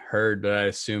heard, but I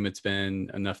assume it's been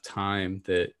enough time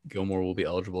that Gilmore will be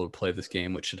eligible to play this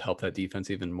game, which should help that defense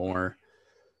even more.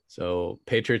 So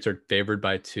Patriots are favored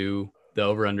by 2. The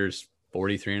over-under is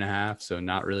 43.5, so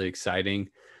not really exciting.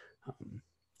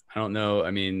 I don't know.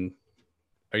 I mean,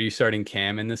 are you starting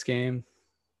Cam in this game?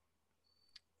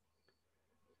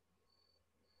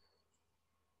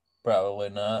 Probably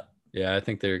not. Yeah, I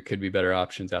think there could be better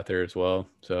options out there as well.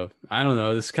 So I don't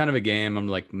know. This is kind of a game I'm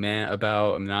like meh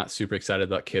about. I'm not super excited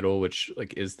about Kittle, which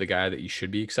like is the guy that you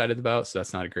should be excited about. So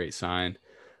that's not a great sign.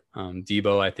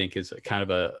 Debo, I think, is kind of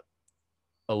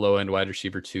a low end wide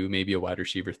receiver 2, maybe a wide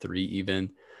receiver 3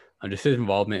 even. Just his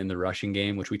involvement in the rushing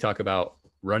game, which we talk about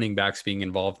running backs being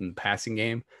involved in the passing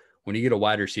game. When you get a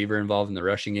wide receiver involved in the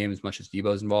rushing game as much as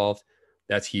Debo's involved,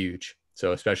 that's huge.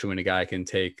 So especially when a guy can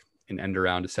take an end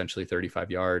around essentially 35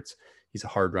 yards. He's a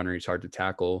hard runner. He's hard to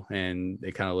tackle, and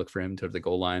they kind of look for him to the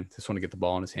goal line. Just want to get the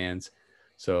ball in his hands.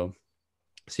 So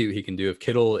see what he can do. If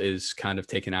Kittle is kind of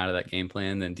taken out of that game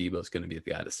plan, then Debo's going to be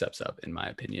the guy that steps up, in my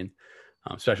opinion,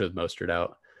 especially with Mostert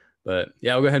out. But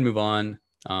yeah, I'll go ahead and move on.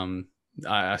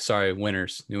 Sorry,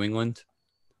 winners, New England.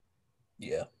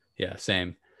 Yeah. Yeah,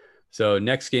 same. So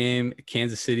next game,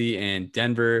 Kansas City and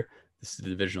Denver. This is the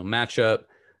divisional matchup.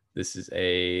 This is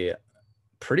a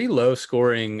pretty low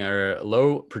scoring or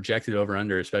low projected over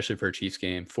under, especially for a Chiefs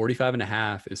game.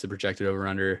 45.5 is the projected over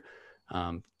under.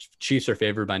 Chiefs are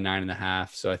favored by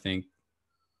 9.5. So I think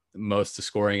most of the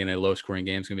scoring in a low scoring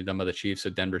game is going to be done by the Chiefs. So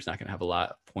Denver's not going to have a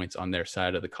lot of points on their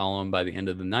side of the column by the end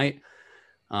of the night.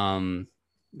 And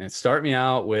start me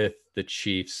out with the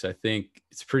Chiefs. I think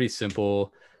it's pretty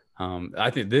simple. I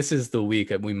think this is the week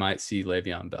that we might see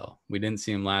Le'Veon Bell. We didn't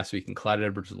see him last week, and Clyde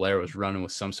Edwards-Helaire was running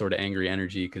with some sort of angry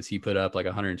energy because he put up like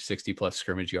 160 plus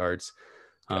scrimmage yards,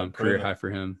 career high for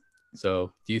him.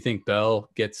 So, do you think Bell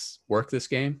gets work this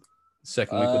game,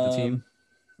 second week with the team?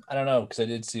 I don't know, because I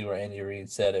did see where Andy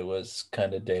Reid said it was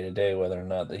kind of day to day whether or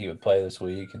not that he would play this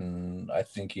week, and I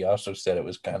think he also said it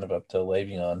was kind of up to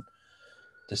Le'Veon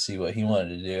to see what he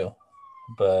wanted to do.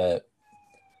 But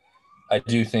I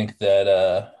do think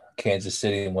that Kansas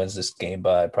City wins this game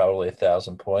by probably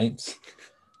 1,000 points.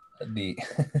 The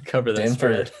Cover that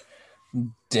spread.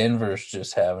 Denver's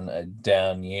just having a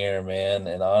down year, man.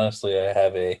 And honestly, I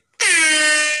have a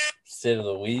sit of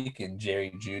the week in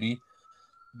Jerry Jeudy.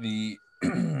 He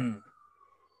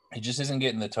just isn't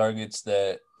getting the targets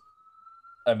that,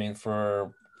 I mean,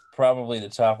 for probably the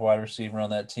top wide receiver on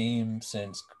that team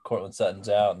since Cortland Sutton's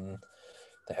out, and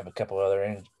they have a couple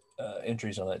other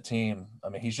injuries on that team. I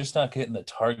mean, he's just not getting the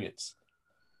targets,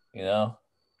 you know?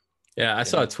 Yeah, I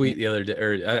saw a tweet the other day,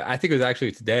 or I think it was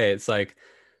actually today. It's like,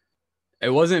 it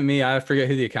wasn't me. I forget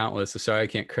who the account was, so sorry I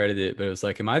can't credit it. But it was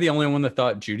like, am I the only one that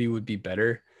thought Jeudy would be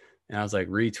better? And I was like,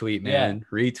 retweet, man,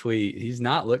 retweet. He's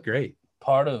not looked great.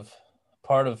 Part of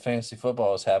fantasy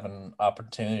football is having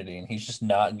opportunity, and he's just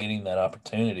not getting that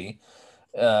opportunity.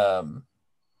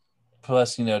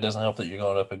 Plus, it doesn't help that you're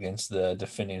going up against the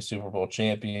defending Super Bowl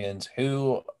champions,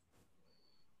 who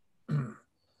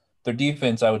their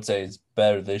defense, I would say, is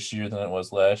better this year than it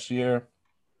was last year.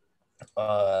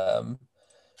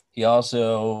 He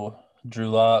also, Drew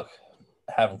Lock,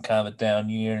 having kind of a down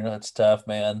year. That's tough,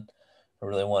 man. I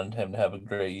really wanted him to have a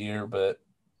great year, but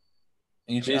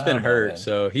he's been hurt,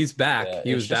 so he's back. Yeah,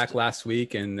 he was back last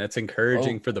week, and that's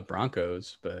encouraging for the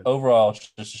Broncos. But overall,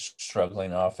 it's just a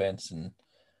struggling offense. And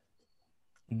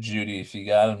Jeudy, if you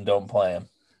got him, don't play him.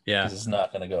 Yeah, because it's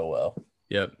not going to go well.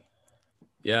 Yep.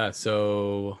 Yeah,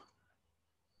 so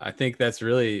I think that's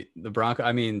really the Bronco.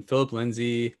 I mean, Philip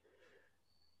Lindsay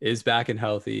is back and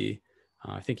healthy.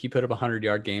 I think he put up a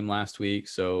 100-yard game last week,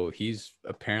 so he's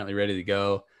apparently ready to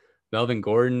go. Melvin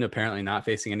Gordon apparently not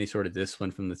facing any sort of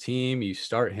discipline from the team. You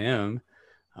start him.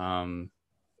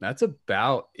 That's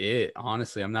about it.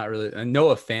 Honestly, I'm not really.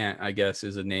 Noah Fant, I guess,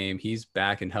 is a name. He's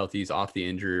back and healthy. He's off the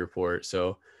injury report.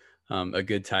 So a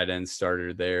good tight end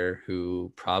starter there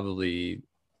who probably,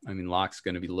 I mean, Locke's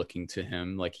going to be looking to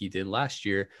him like he did last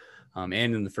year. And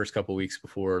in the first couple of weeks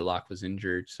before Locke was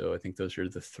injured. So I think those are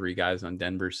the three guys on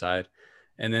Denver's side.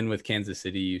 And then with Kansas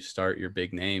City, you start your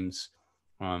big names.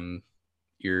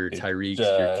 Your Tyreeks,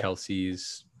 your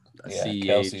Kelce's,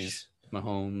 Kelce's,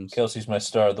 Mahomes. Kelce's my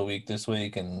star of the week this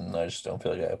week, and I just don't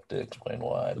feel like I have to explain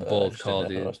why. The bold call,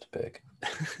 dude. Who else to pick?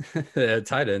 Yeah,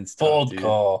 tight end's tough, bold dude.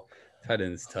 Call. Tight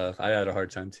end's tough. I had a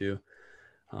hard time too.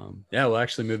 Yeah, we'll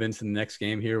actually move into the next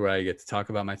game here where I get to talk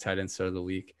about my tight end start of the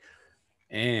week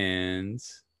and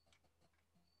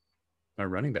my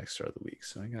running back start of the week.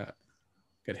 So I got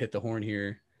to hit the horn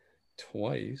here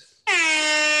twice.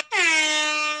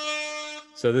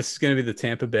 So this is going to be the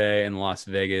Tampa Bay and Las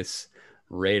Vegas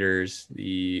Raiders.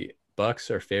 The Bucks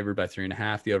are favored by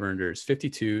 3.5. The over-under is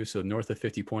 52. So north of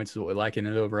 50 points is what we like in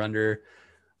an over-under.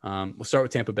 We'll start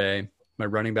with Tampa Bay. My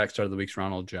running back start of the week is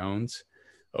Ronald Jones.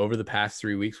 Over the past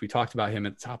 3 weeks, we talked about him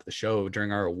at the top of the show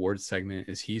during our awards segment,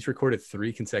 is he's recorded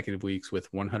 3 consecutive weeks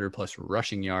with 100-plus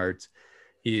rushing yards.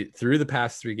 Through the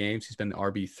past 3 games, he's been the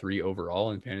RB3 overall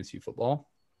in fantasy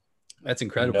football. That's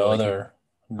incredible.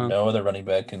 No other running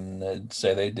back can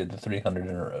say they did the 300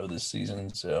 in a row this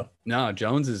season. So no,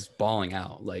 Jones is balling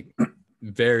out, like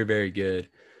very, very good.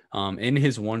 In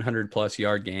his 100-plus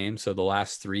yard game, so the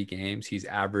last 3 games, he's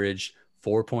averaged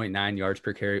 4.9 yards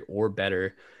per carry or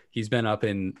better. He's been up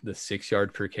in the 6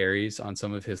 yard per carries on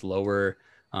some of his lower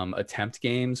attempt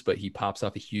games, but he pops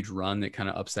off a huge run that kind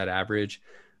of ups that average.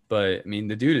 But I mean,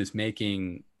 the dude is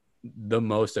making the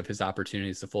most of his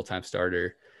opportunities as a full-time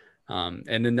starter.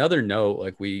 And another note,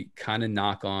 like we kind of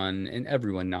knock on, and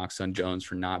everyone knocks on Jones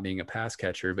for not being a pass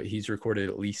catcher, but he's recorded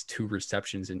at least 2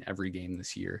 receptions in every game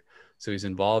this year. So he's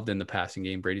involved in the passing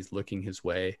game. Brady's looking his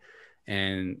way.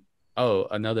 And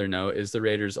another note is the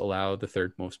Raiders allow the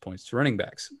 3rd most points to running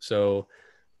backs. So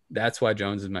that's why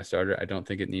Jones is my starter. I don't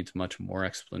think it needs much more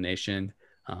explanation.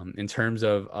 In terms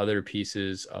of other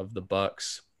pieces of the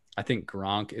Bucks, I think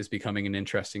Gronk is becoming an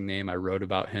interesting name. I wrote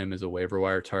about him as a waiver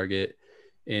wire target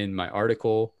in my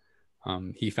article.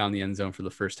 He found the end zone for the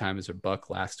first time as a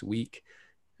Buck last week.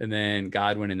 And then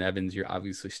Godwin and Evans, you're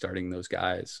obviously starting those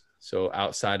guys. So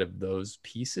outside of those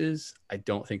pieces, I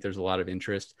don't think there's a lot of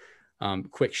interest.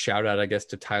 Quick shout out, I guess,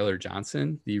 to Tyler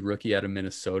Johnson, the rookie out of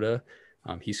Minnesota.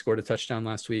 He scored a touchdown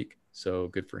last week, so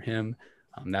good for him.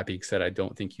 That being said, I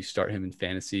don't think you start him in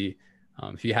fantasy.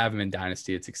 If you have him in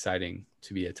Dynasty, it's exciting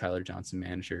to be a Tyler Johnson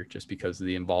manager just because of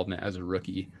the involvement as a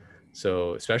rookie.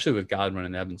 So especially with Godwin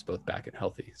and Evans both back and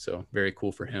healthy. So very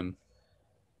cool for him.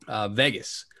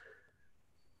 Vegas.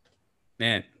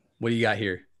 Man, what do you got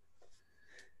here?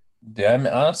 Yeah, I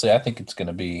mean, honestly, I think it's going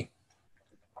to be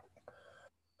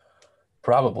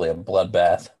probably a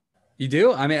bloodbath. You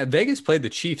do? I mean, Vegas played the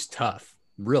Chiefs tough,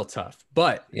 real tough.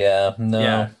 But I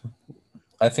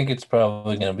think it's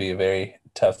probably going to be a very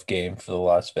tough game for the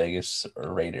Las Vegas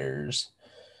Raiders.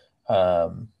 I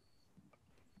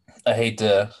hate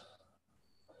to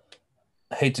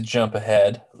jump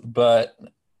ahead, but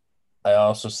I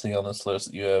also see on this list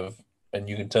that you have, and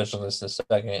you can touch on this in a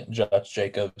second, Josh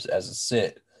Jacobs as a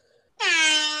sit.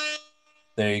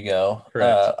 There you go.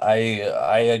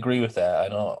 I agree with that.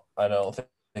 I don't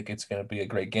think it's going to be a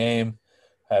great game.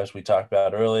 As we talked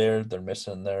about earlier, they're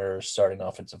missing their starting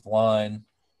offensive line.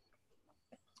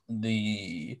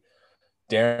 The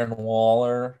Darren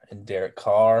Waller and Derek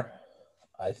Carr,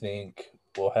 I think,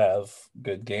 will have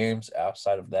good games.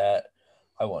 Outside of that,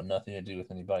 I want nothing to do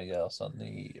with anybody else on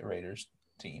the Raiders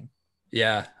team.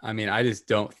 Yeah, I mean, I just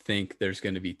don't think there's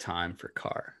going to be time for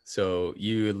Carr. So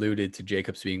you alluded to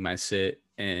Jacobs being my sit,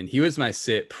 and he was my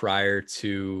sit prior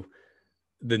to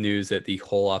the news that the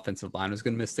whole offensive line was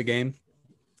going to miss the game.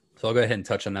 So I'll go ahead and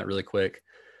touch on that really quick.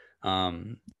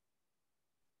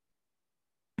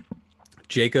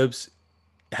 Jacobs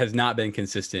has not been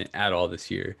consistent at all this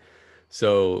year.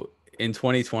 So in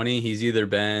 2020, he's either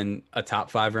been a top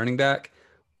 5 running back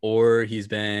or he's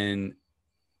been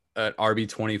an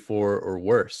RB24 or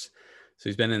worse. So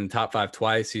he's been in the top 5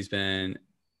 twice. He's been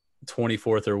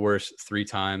 24th or worse 3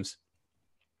 times.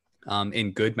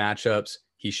 In good matchups,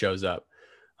 he shows up,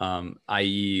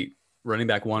 i.e. running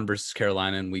back 1 versus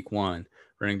Carolina in week 1,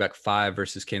 running back 5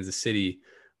 versus Kansas City.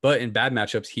 But in bad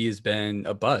matchups, he has been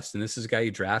a bust. And this is a guy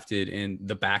you drafted in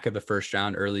the back of the first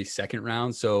round, early second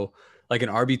round. So like an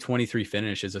RB23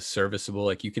 finish is a serviceable,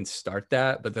 like you can start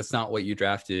that, but that's not what you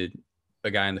drafted a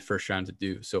guy in the first round to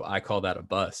do. So I call that a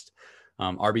bust.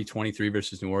 RB 23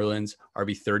 versus New Orleans,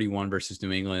 RB 31 versus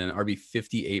New England, and RB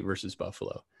 58 versus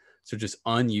Buffalo. So just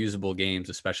unusable games,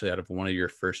 especially out of one of your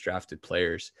first drafted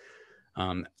players.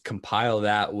 Compile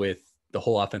that with the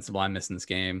whole offensive line missing this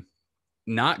game.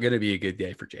 Not going to be a good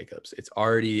day for Jacobs. It's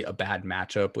already a bad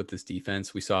matchup with this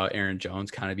defense. We saw Aaron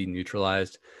Jones kind of be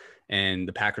neutralized, and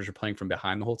the Packers are playing from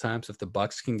behind the whole time. So if the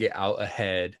Bucs can get out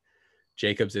ahead,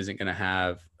 Jacobs isn't going to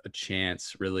have a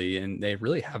chance really. And they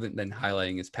really haven't been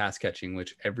highlighting his pass catching,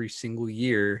 which every single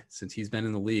year since he's been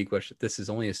in the league, which this is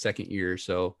only his second year.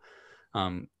 So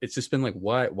it's just been like,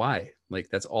 why? Like,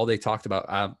 that's all they talked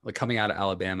about. Like coming out of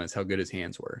Alabama is how good his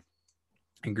hands were.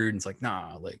 And Gruden's like,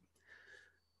 nah, like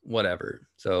whatever.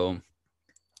 So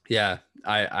yeah,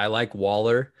 I like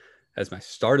Waller as my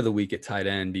start of the week at tight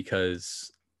end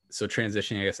because so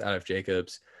transitioning, I guess, out of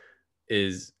Jacobs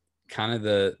is kind of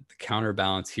the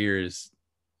counterbalance here is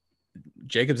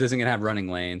Jacobs isn't going to have running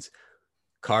lanes.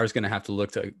 Carr's going to have to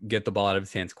look to get the ball out of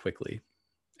his hands quickly.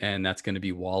 And that's going to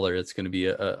be Waller. It's going to be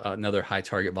another high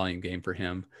target volume game for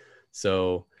him.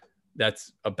 So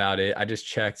that's about it. I just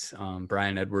checked.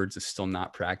 Bryan Edwards is still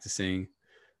not practicing,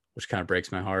 which kind of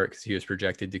breaks my heart because he was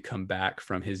projected to come back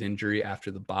from his injury after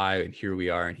the bye. And here we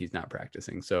are, and he's not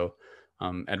practicing. So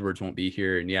Edwards won't be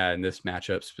here. And yeah, in this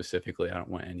matchup specifically, I don't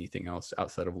want anything else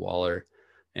outside of Waller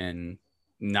and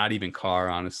not even Carr,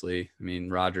 honestly. I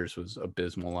mean, Rodgers was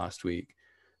abysmal last week.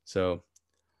 So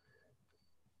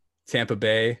Tampa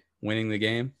Bay winning the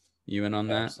game. You in on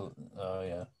that? Absolutely. Oh,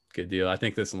 yeah. Good deal. I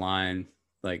think this line,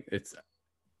 like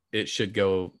it should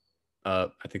go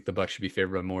up. I think the Bucs should be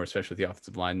favored by more, especially with the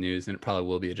offensive line news, and it probably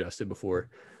will be adjusted before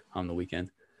the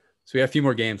weekend. So we have a few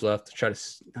more games left to try to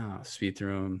speed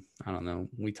through them. I don't know.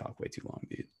 We talk way too long,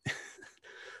 dude.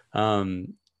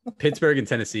 Pittsburgh and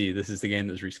Tennessee. This is the game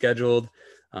that was rescheduled.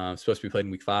 Supposed to be played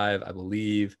in week 5, I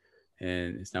believe.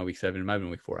 And it's now week 7. It might have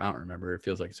been week 4. I don't remember. It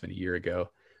feels like it's been a year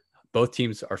ago. Both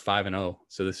teams are 5-0.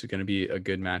 So this is going to be a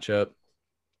good matchup.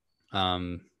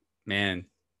 Man,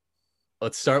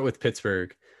 let's start with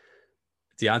Pittsburgh.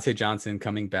 Deontay Johnson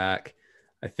coming back,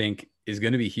 I think, is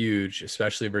going to be huge,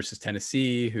 especially versus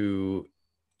Tennessee, who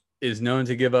is known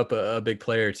to give up a big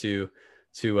player to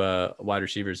wide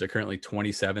receivers. They're currently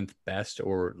 27th best,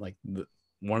 or like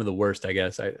one of the worst, I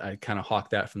guess. I kind of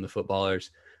hawk that from the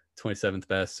footballers, 27th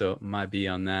best. So it might be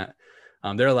on that.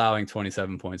 They're allowing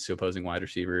 27 points to opposing wide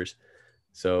receivers.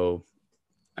 So,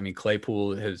 I mean,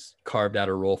 Claypool has carved out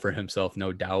a role for himself,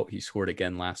 no doubt. He scored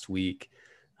again last week.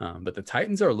 But the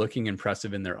Titans are looking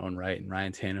impressive in their own right, and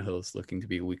Ryan Tannehill is looking to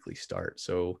be a weekly start.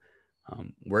 So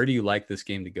where do you like this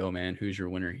game to go, man? Who's your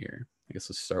winner here? I guess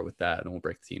let's start with that, and we'll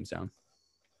break the teams down.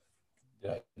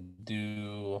 Yeah,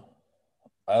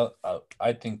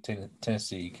 I think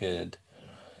Tennessee could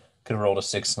roll to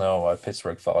 6-0 while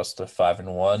Pittsburgh falls to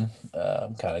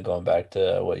 5-1. Kind of going back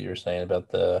to what you were saying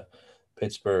about the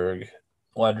Pittsburgh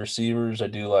wide receivers. I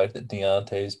do like that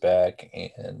Deontay's back,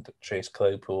 and Chase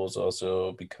Claypool's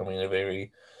also becoming a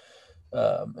very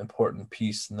important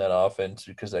piece in that offense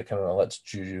because that kind of lets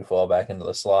Juju fall back into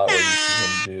the slot where you see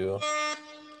him do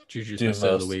Juju's my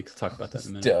set of the week. We'll talk about that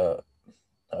in a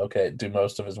minute. Do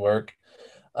most of his work.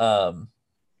 But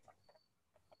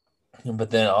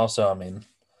then also, I mean,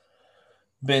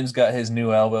 Ben's got his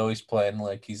new elbow. He's playing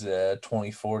like he's a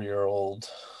 24-year-old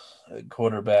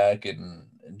quarterback, and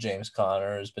James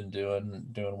Conner has been doing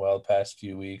well the past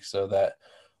few weeks. So that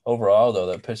overall, though,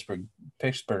 that Pittsburgh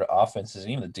offenses,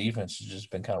 even the defense, has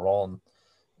just been kind of rolling.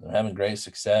 They're having great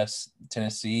success.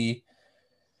 Tennessee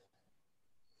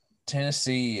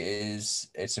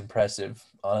it's impressive.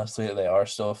 Honestly, they are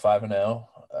still 5-0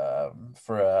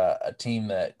 for a team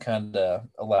that kind of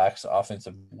lacks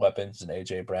offensive weapons, and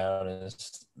AJ Brown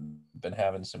has been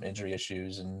having some injury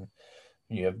issues, and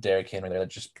you have Derrick Henry there that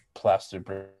just plows through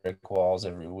brick walls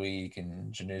every week,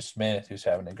 and Jonnu Smith, who's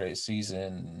having a great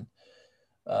season.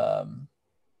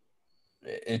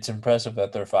 It's impressive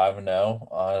that they're 5-0.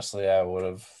 Honestly, I would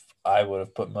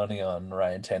have put money on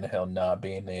Ryan Tannehill not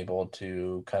being able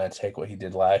to kind of take what he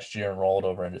did last year and roll it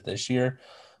over into this year.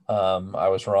 I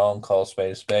was wrong. Call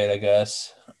a spade, I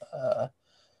guess.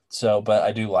 But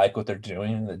I do like what they're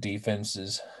doing. The defense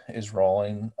is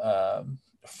rolling.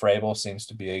 Vrabel seems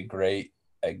to be a great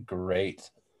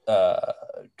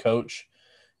coach.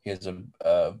 He has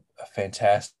a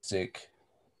fantastic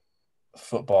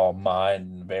football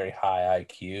mind and very high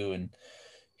IQ, and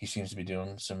he seems to be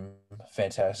doing some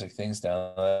fantastic things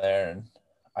down there. And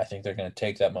I think they're going to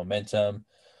take that momentum.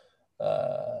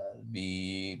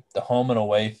 The home and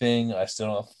away thing, I still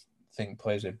don't think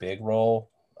plays a big role.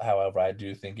 However, I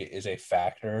do think it is a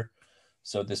factor.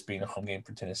 So this being a home game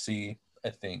for Tennessee,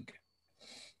 I think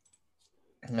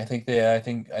I think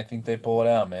they pull it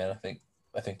out, man.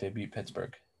 I think they beat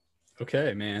Pittsburgh.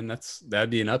 Okay, man, that'd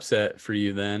be an upset for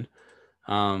you then.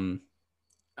 Um,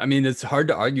 I mean, it's hard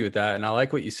to argue with that, and I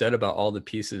like what you said about all the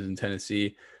pieces in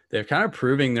Tennessee. They're kind of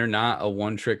proving they're not a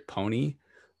one-trick pony.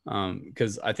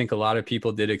 Because I think a lot of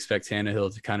people did expect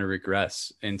Tannehill to kind of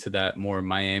regress into that more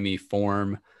Miami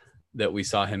form that we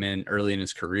saw him in early in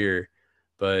his career,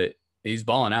 but he's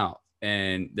balling out,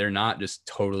 and they're not just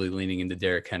totally leaning into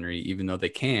Derrick Henry, even though they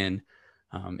can.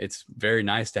 It's very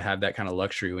nice to have that kind of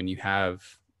luxury when you have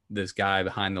this guy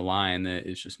behind the line that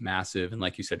is just massive and,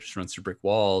 like you said, just runs through brick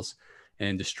walls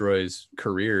and destroys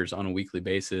careers on a weekly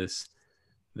basis.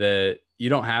 That you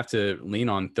don't have to lean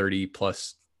on 30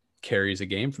 plus carries a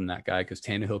game from that guy because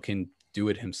Tannehill can do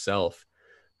it himself.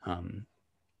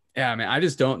 Yeah, I mean, I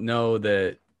just don't know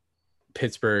that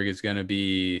Pittsburgh is going to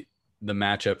be the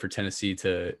matchup for Tennessee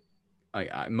to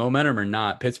momentum or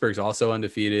not. Pittsburgh's also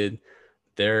undefeated.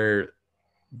 They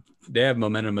have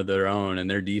momentum of their own, and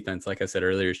their defense, like I said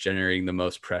earlier, is generating the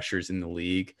most pressures in the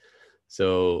league.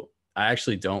 So I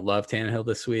actually don't love Tannehill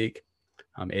this week.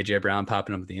 AJ Brown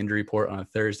popping up with the injury report on a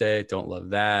Thursday. Don't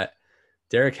love that.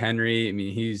 Derrick Henry, I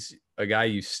mean, he's a guy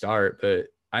you start, but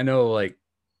I know, like,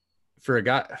 for a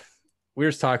guy, we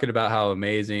were just talking about how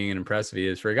amazing and impressive he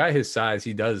is. For a guy his size,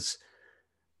 he does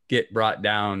get brought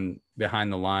down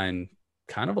behind the line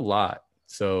kind of a lot.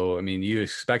 So, I mean, you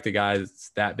expect a guy that's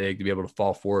that big to be able to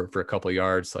fall forward for a couple of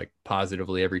yards, like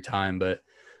positively every time, but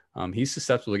he's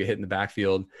susceptible to get hit in the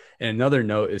backfield. And another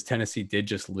note is Tennessee did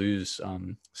just lose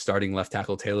starting left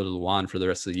tackle Taylor Lewan for the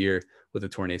rest of the year with a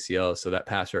torn ACL. So that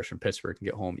pass rush from Pittsburgh can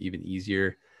get home even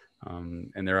easier.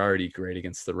 And they're already great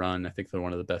against the run. I think they're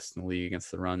one of the best in the league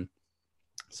against the run.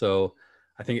 So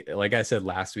I think, like I said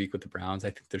last week with the Browns, I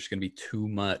think there's going to be too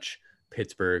much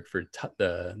Pittsburgh for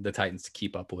the Titans to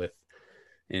keep up with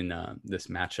in this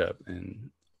matchup. And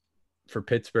for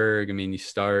Pittsburgh, I mean, you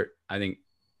start, I think,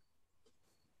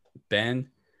 Ben,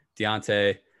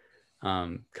 Deontay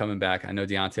coming back. I know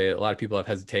Deontay, a lot of people have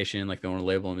hesitation, like they want to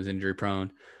label him as injury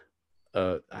prone.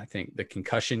 I think the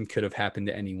concussion could have happened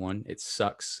to anyone. It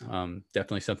sucks.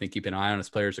 Definitely something to keep an eye on as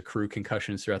players accrue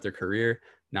concussions throughout their career.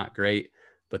 Not great.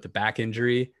 But the back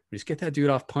injury, just get that dude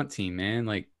off punt team, man.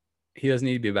 Like, he doesn't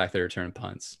need to be back there returning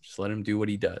punts. Just let him do what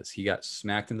he does. He got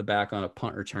smacked in the back on a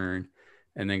punt return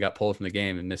and then got pulled from the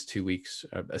game and missed 2 weeks,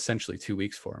 essentially 2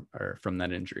 weeks for him or from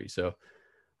that injury. So,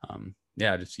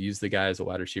 yeah, just use the guy as a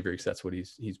wide receiver because that's what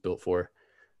he's built for.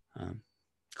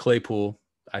 Claypool,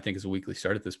 I think, is a weekly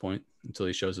start at this point until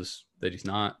he shows us that he's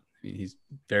not. I mean, he's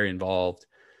very involved.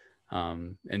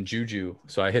 And Juju.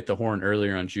 So I hit the horn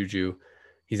earlier on Juju.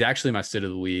 He's actually my sit of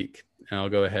the week, and I'll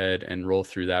go ahead and roll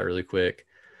through that really quick.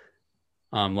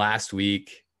 Last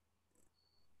week,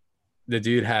 the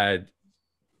dude had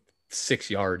 6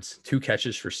 yards, 2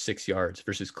 catches for 6 yards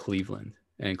versus Cleveland.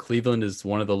 And Cleveland is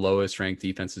one of the lowest ranked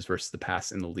defenses versus the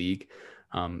pass in the league.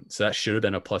 So that should have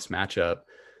been a plus matchup.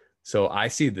 So I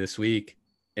see this week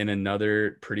in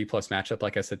another pretty plus matchup.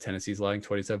 Like I said, Tennessee's allowing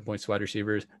 27 points to wide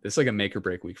receivers. This is like a make or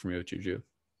break week for me with Juju.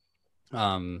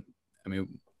 I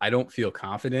mean, I don't feel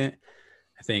confident.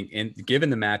 I think given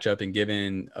the matchup and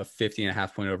given a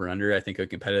 50.5 point over under, I think a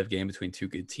competitive game between two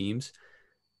good teams.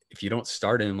 If you don't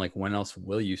start him, like, when else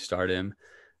will you start him?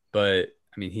 But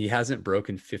I mean, he hasn't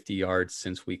broken 50 yards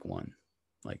since week 1.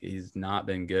 Like, he's not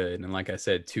been good. And like I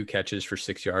said, 2 catches for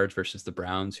 6 yards versus the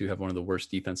Browns, who have one of the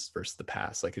worst defenses versus the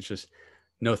pass. Like, it's just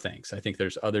no thanks. I think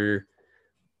there's other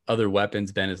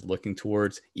weapons Ben is looking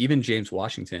towards. Even James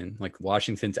Washington, like,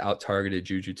 Washington's out-targeted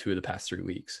Juju 2 of the past 3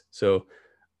 weeks. So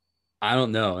I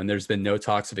don't know. And there's been no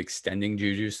talks of extending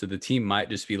Juju. So the team might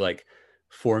just be like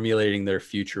formulating their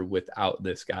future without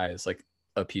this guy as like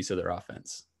a piece of their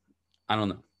offense. I don't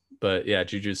know. But yeah,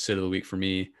 Juju's sit of the week for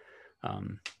me.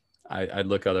 I'd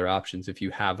look other options if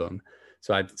you have them.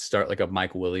 So I'd start like a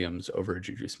Mike Williams over a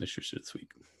Juju Smith-Schuster this week.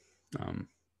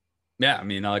 Yeah, I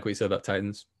mean, I like what you said about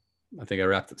Titans. I think I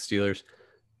wrapped up the Steelers.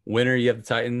 Winner, you have the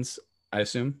Titans, I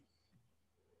assume?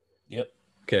 Yep.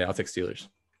 Okay, I'll take Steelers.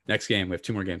 Next game, we have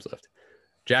 2 more games left.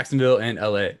 Jacksonville and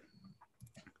LA.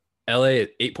 LA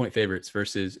at 8-point favorites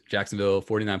versus Jacksonville,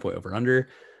 49-point over under.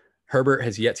 Herbert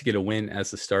has yet to get a win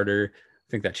as the starter. I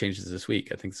think that changes this week.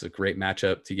 I think it's a great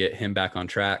matchup to get him back on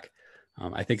track.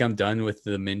 I think I'm done with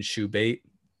the Minshew bait.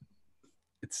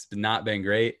 It's not been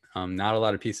great. Not a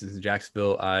lot of pieces in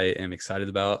Jacksonville I am excited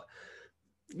about.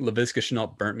 Laviska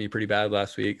Shenault burnt me pretty bad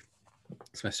last week.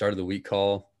 It's my start of the week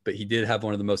call, but he did have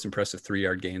one of the most impressive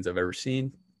 3-yard gains I've ever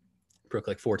seen. Broke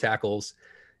like 4 tackles,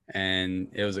 and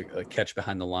it was a catch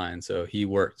behind the line. So he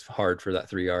worked hard for that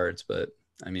 3 yards. But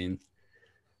I mean,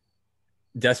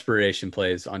 desperation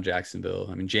plays on Jacksonville.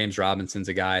 I mean, James Robinson's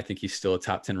a guy, I think he's still a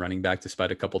top 10 running back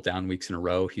despite a couple down weeks in a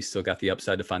row. He's still got the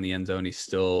upside to find the end zone. He's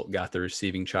still got the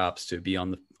receiving chops to be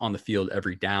on the field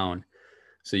every down.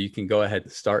 So you can go ahead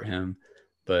and start him.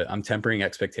 But I'm tempering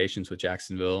expectations with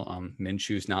Jacksonville.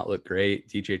 Minshew's not looked great.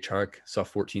 DJ Chark saw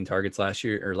 14 targets last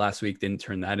week, didn't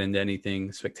turn that into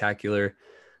anything spectacular.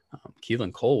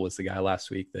 Keelan Cole was the guy last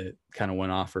week that kind of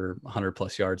went off for 100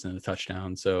 plus yards and a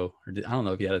touchdown. So I don't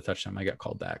know if he had a touchdown. I got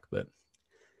called back, but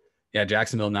yeah,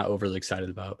 Jacksonville not overly excited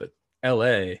about, but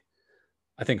LA,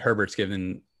 I think Herbert's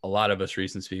given a lot of us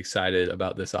reasons to be excited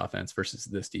about this offense versus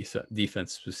this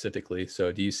defense specifically.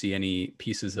 So do you see any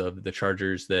pieces of the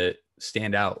Chargers that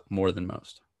stand out more than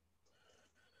most?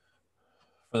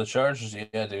 For the Chargers,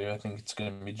 yeah, dude, I think it's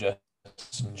going to be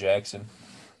Justin Jackson.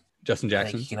 Justin Jackson?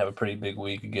 I think he can have a pretty big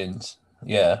week against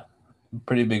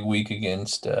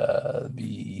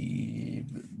the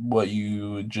what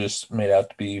you just made out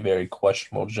to be very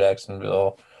questionable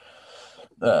Jacksonville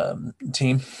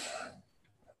team.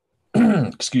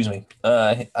 Excuse me.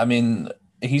 I mean,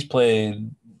 he's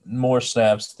played more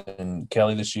snaps than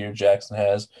Kelly this year. Jackson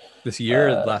has this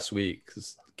year. Last week,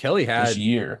 because Kelly had this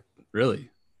year. Really?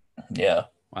 Yeah.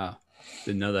 Wow.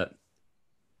 Didn't know that.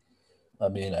 I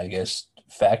mean, I guess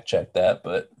fact check that,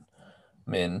 but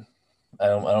I mean, I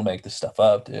don't make this stuff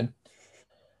up, dude.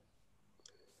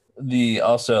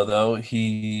 Last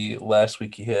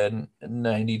week he had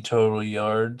 90 total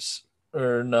yards,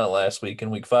 or not last week, in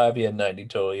week 5 he had 90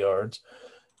 total yards,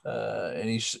 and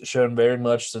he's shown very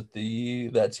much that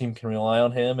that team can rely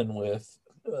on him, and with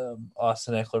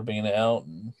Austin Eckler being out,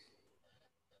 and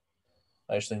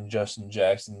I just think Justin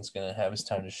Jackson's going to have his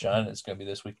time to shine. It's going to be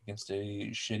this week against a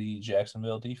shitty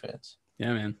Jacksonville defense.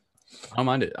 Yeah, man. I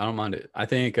don't mind it. I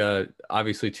think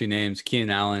obviously 2 names. Keenan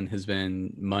Allen has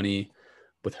been money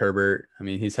with Herbert. I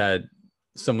mean, he's had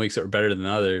some weeks that were better than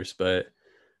others, but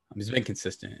he's been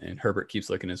consistent, and Herbert keeps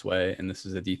looking his way. And this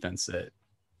is a defense that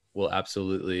will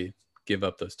absolutely give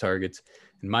up those targets.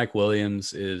 And Mike Williams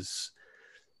he's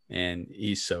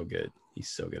so good. He's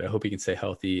so good. I hope he can stay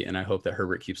healthy, and I hope that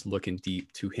Herbert keeps looking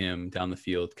deep to him down the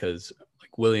field, because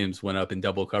like Williams went up in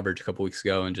double coverage a couple weeks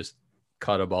ago and just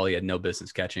caught a ball he had no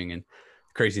business catching. And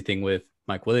the crazy thing with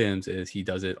Mike Williams is he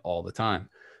does it all the time.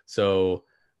 So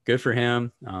good for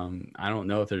him. I don't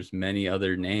know if there's many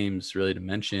other names really to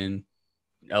mention.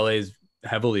 LA is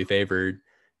heavily favored,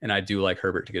 and I do like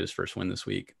Herbert to get his first win this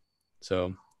week.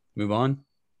 So move on.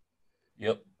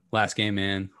 Yep. Last game,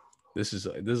 man. This is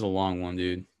a long one,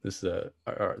 dude. This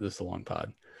is a long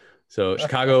pod. So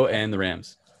Chicago and the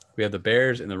Rams. We have the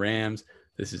Bears and the Rams.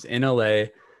 This is in LA.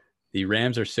 The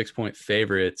Rams are 6-point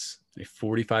favorites, a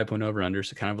 45-point over/under,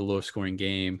 so kind of a low-scoring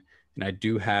game. And I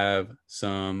do have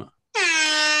some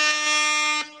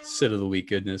sit of the week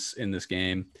goodness in this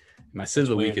game. My sit of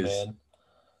the week is,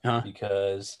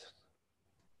 because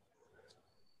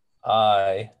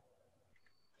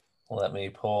let me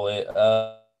pull it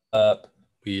up.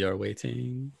 We are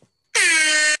waiting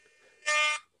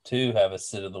to have a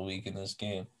sit of the week in this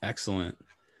game. Excellent.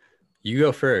 You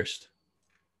go first.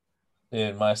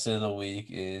 Dude, my sit of the week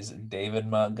is David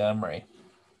Montgomery.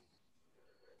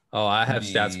 Oh, I have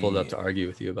stats pulled up to argue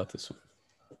with you about this one.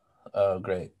 Oh,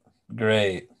 great.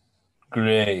 I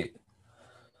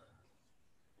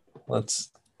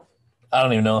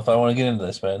don't even know if I want to get into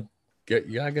this, man.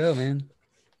 You gotta go, man.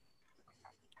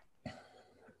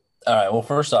 All right. Well,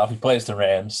 first off, he plays the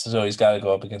Rams, so he's got to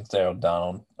go up against Aaron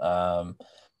Donald. I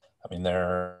mean,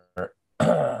 the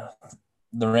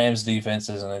Rams' defense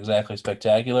isn't exactly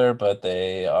spectacular, but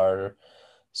they are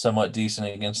somewhat decent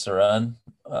against the run.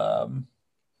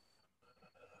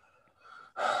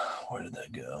 Where did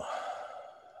that go?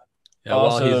 Yeah,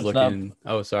 also, while he's looking.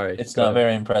 Sorry. It's not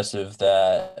very impressive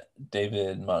that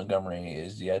David Montgomery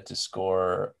is yet to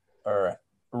score or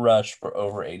rush for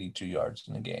over 82 yards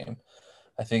in the game.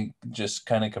 I think just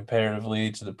kind of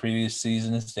comparatively to the previous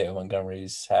seasons, David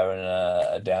Montgomery's having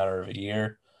a downer of a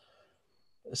year.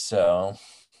 So,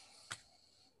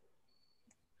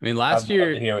 I mean, last year,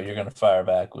 love to hear what you're going to fire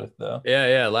back with, though.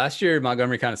 Yeah. Last year,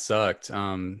 Montgomery kind of sucked.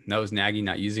 That was Nagy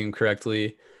not using him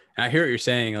correctly. And I hear what you're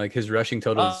saying. Like his rushing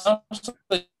totals.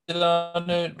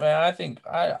 Man, I think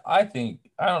I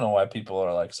don't know why people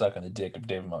are like sucking the dick of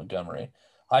David Montgomery.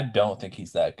 I don't think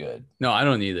he's that good. No, I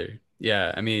don't either.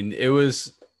 Yeah, I mean,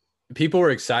 people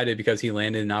were excited because he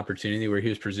landed an opportunity where he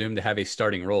was presumed to have a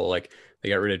starting role. Like they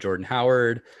got rid of Jordan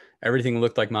Howard. Everything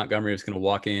looked like Montgomery was going to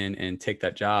walk in and take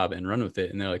that job and run with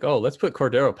it. And they're like, oh, let's put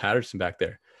Cordero Patterson back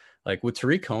there. Like with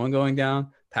Tariq Cohen going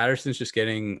down, Patterson's just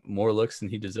getting more looks than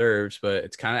he deserves, but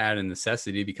it's kind of out of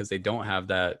necessity because they don't have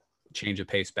that change of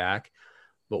pace back.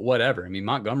 But whatever. I mean,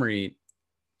 Montgomery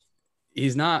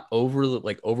he's not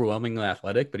overwhelmingly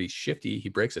athletic, but he's shifty. He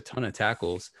breaks a ton of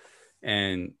tackles.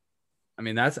 And I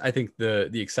mean, that's, I think the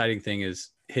exciting thing is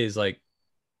his like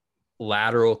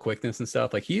lateral quickness and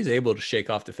stuff. Like he's able to shake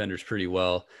off defenders pretty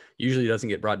well. Usually doesn't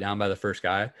get brought down by the first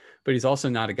guy, but he's also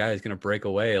not a guy who's going to break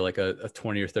away like a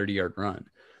 20 or 30 yard run.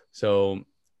 So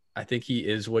I think he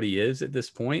is what he is at this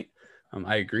point.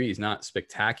 I agree. He's not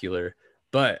spectacular,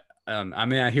 but I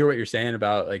mean, I hear what you're saying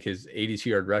about like his 82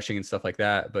 yard rushing and stuff like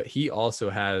that, but he also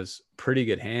has pretty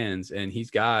good hands, and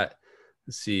he's got,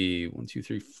 let's see,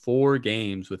 4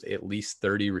 games with at least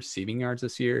 30 receiving yards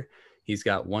this year. He's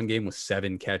got 1 game with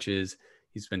 7 catches.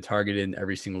 He's been targeted in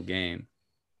every single game.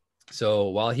 So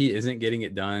while he isn't getting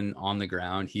it done on the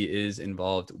ground, he is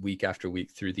involved week after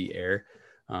week through the air.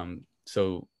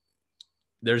 So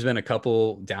there's been a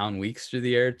couple down weeks through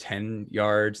the air, 10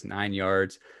 yards, 9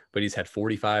 yards, but he's had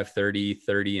 45, 30,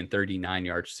 30, and 39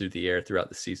 yards through the air throughout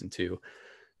the season too.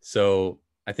 So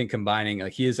I think combining,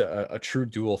 like he is a true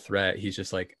dual threat. He's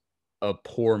just like a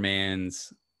poor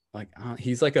man's, like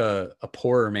he's like a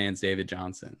poorer man's David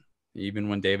Johnson. Even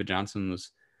when David Johnson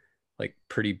was like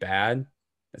pretty bad,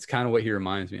 that's kind of what he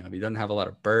reminds me of. He doesn't have a lot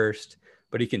of burst,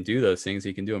 but he can do those things.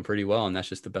 He can do them pretty well, and that's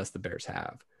just the best the Bears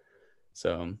have.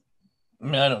 So I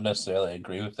mean, I don't necessarily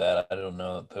agree with that. I don't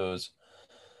know that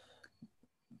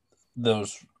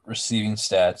those receiving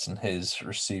stats and his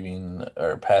receiving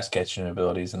or pass catching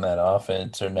abilities in that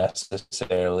offense are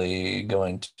necessarily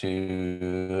going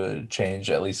to change,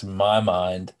 at least in my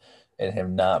mind, in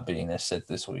him not being a sit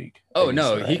this week. Oh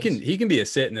no, he can be a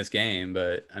sit in this game,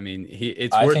 but I mean,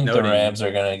 I worth think noting. the Rams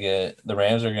are gonna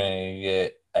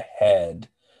get ahead,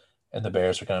 and the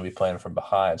Bears are going to be playing from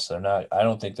behind. So I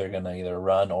don't think they're going to either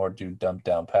run or do dump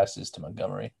down passes to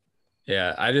Montgomery.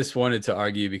 Yeah, I just wanted to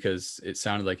argue because it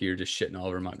sounded like you were just shitting all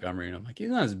over Montgomery. And I'm like, he's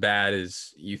not as bad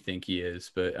as you think he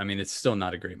is. But, I mean, it's still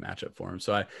not a great matchup for him.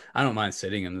 So I don't mind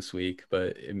sitting him this week.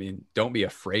 But, I mean, don't be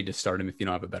afraid to start him if you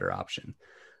don't have a better option.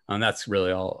 That's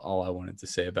really all I wanted to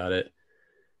say about it.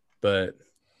 But,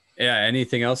 yeah,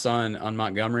 anything else on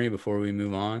Montgomery before we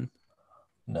move on?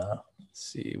 No. Let's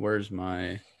see. Where's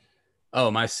my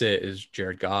sit is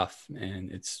Jared Goff,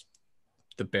 and it's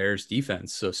the Bears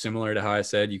defense. So similar to how I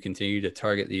said, you continue to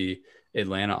target the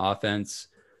Atlanta offense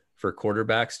for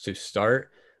quarterbacks to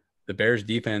start. The Bears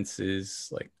defense is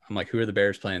like, I'm like, who are the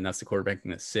Bears playing? That's the quarterback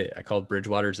in the sit. I called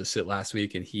Bridgewater's a sit last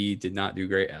week, and he did not do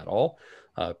great at all.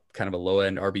 Kind of a low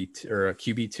end RB or a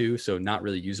QB2, so not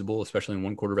really usable, especially in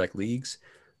 1 quarterback leagues.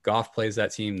 Goff plays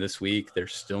that team this week. They're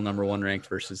still number 1 ranked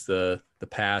versus the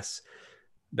pass.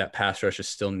 That pass rush is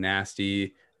still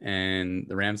nasty, and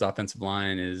the Rams offensive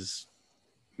line is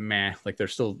meh. Like they're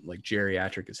still like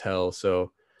geriatric as hell.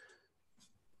 So,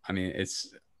 I mean,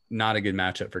 it's not a good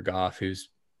matchup for Goff, who's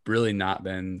really not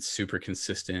been super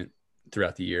consistent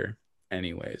throughout the year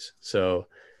anyways. So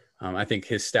I think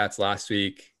his stats last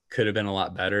week could have been a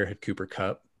lot better had Cooper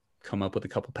Kupp come up with a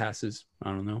couple passes. I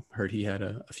don't know. Heard he had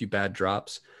a few bad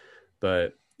drops,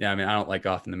 but yeah, I mean, I don't like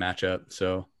Goff in the matchup,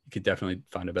 so you could definitely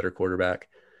find a better quarterback.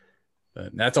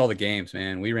 But that's all the games,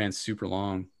 man. We ran super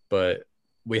long, but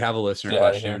we have a listener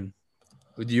question.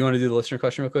 Do you want to do the listener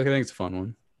question real quick? I think it's a fun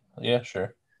one. Yeah,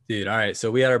 sure. Dude, all right.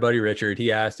 So we had our buddy Richard.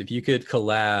 He asked if you could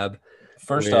collab.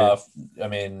 First off, I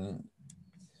mean,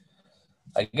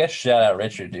 I guess shout out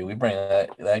Richard, dude. We bring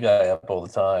that guy up all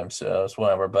the time. So it's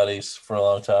one of our buddies for a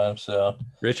long time. So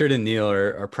Richard and Neil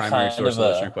are our primary source of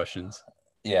listener questions.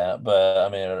 Yeah, but I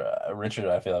mean, Richard,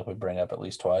 I feel like we bring up at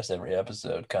least twice every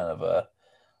episode. Kind of a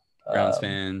Browns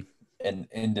fan, an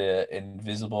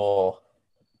invisible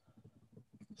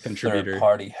contributor,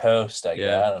 third-party host. I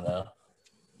guess. I don't know.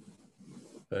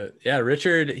 But yeah,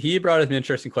 Richard, he brought up an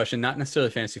interesting question, not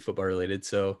necessarily fantasy football related.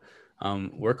 So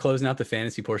we're closing out the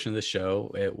fantasy portion of the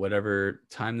show at whatever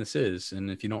time this is.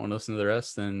 And if you don't want to listen to the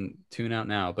rest, then tune out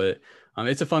now. But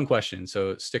it's a fun question,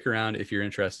 so stick around if you're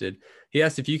interested. He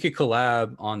asked if you could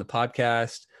collab on the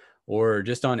podcast or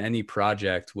just on any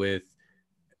project with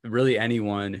really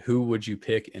anyone, who would you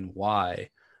pick and why?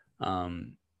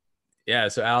 Yeah,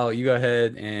 so Al, you go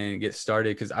ahead and get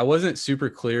started, because I wasn't super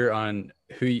clear on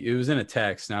who it was in a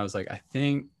text, and I was like, I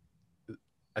think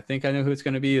I know who it's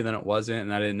going to be, and then it wasn't,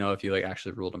 and I didn't know if you like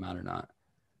actually ruled him out or not.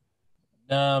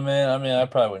 No, man. I mean, I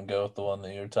probably wouldn't go with the one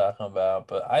that you were talking about,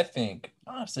 but I think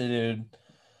honestly, dude,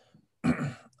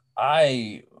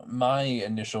 my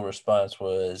initial response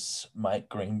was Mike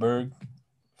Greenberg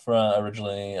from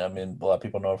originally. I mean, a lot of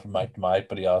people know him from Mike to Mike,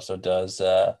 but he also does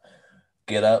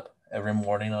Get Up every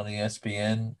morning on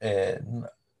ESPN. And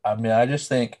I mean, I just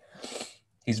think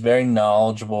he's very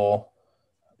knowledgeable.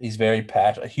 He's very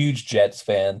passionate, a huge Jets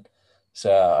fan.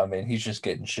 So, I mean, he's just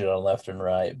getting shit on left and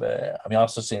right. But, I mean,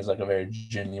 also seems like a very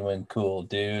genuine, cool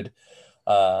dude.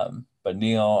 But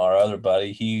Neil, our other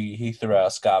buddy, he threw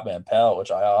out Scott Van Pelt, which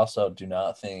I also do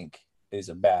not think is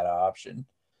a bad option.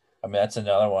 I mean, that's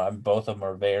another one. I mean, both of them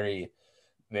are very,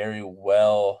 very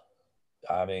well.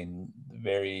 I mean,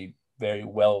 very, very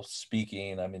well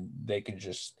speaking. I mean, they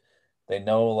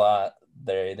know a lot.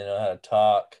 They know how to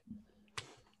talk.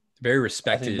 Very I think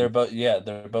respected. they're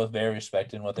both very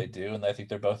respected in what they do, and I think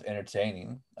they're both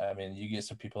entertaining. I mean, you get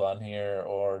some people on here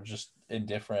or just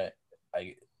indifferent,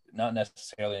 I not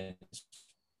necessarily in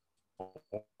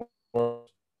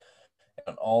sports,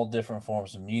 on all different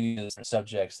forms of media,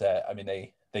 subjects that I mean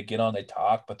they get on, they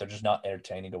talk, but they're just not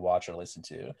entertaining to watch or listen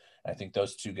to. And I think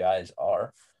those two guys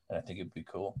are, and I think it'd be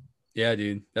cool. Yeah,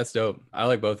 dude, that's dope. I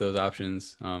like both those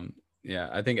options. Yeah,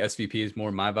 I think SVP is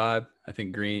more my vibe. I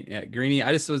think Greeny.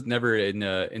 I just was never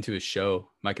into his show,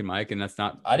 Mike and Mike, and that's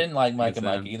not I didn't like Mike against and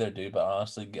Mike them. either, dude, but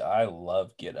honestly, I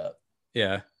love Get Up.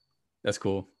 Yeah, that's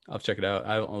cool. I'll check it out.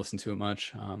 I don't listen to it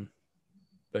much.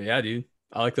 But yeah, dude,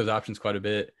 I like those options quite a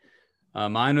bit.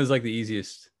 Mine was like the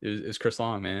easiest. It was Chris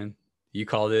Long, man. You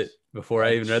called it before I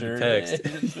I even read the sure text.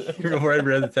 did. Before I even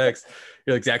read the text,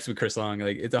 you're like Zach's with Chris Long.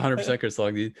 Like it's 100% Chris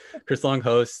Long, dude. Chris Long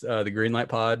hosts the Greenlight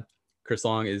Pod. Chris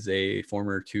Long is a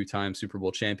former 2-time Super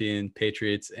Bowl champion,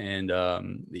 Patriots and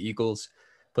the Eagles.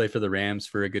 Played for the Rams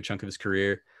for a good chunk of his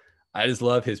career. I just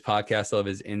love his podcast. I love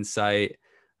his insight.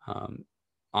 Um,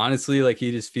 Honestly, like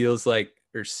he just feels like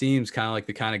or seems kind of like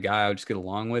the kind of guy I would just get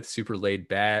along with. Super laid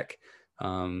back,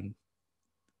 um,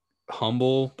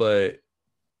 humble, but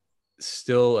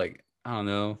still like I don't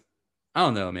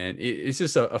know, man. It's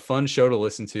just a fun show to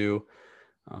listen to.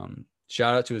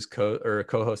 Shout out to his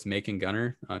co-host Macon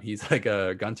Gunner. He's like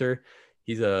a Gunter.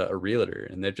 He's a realtor,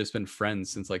 and they've just been friends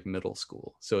since like middle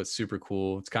school. So it's super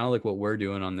cool. It's kind of like what we're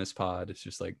doing on this pod. It's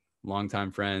just like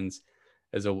longtime friends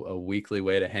as a weekly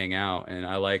way to hang out. And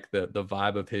I like the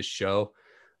vibe of his show,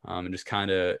 and just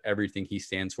kind of everything he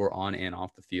stands for on and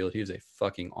off the field. He was a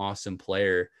fucking awesome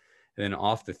player. And then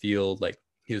off the field, like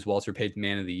he was Walter Payton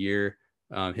Man of the Year.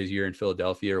 His year in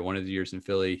Philadelphia, or one of the years in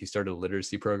Philly, he started a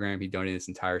literacy program. He donated his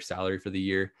entire salary for the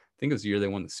year. I think it was the year they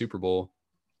won the Super Bowl,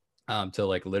 to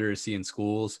like literacy in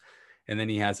schools. And then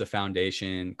he has a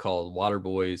foundation called Water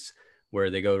Boys, where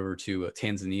they go over to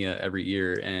Tanzania every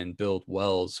year and build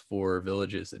wells for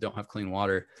villages that don't have clean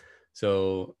water.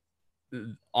 So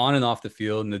on and off the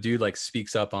field, and the dude like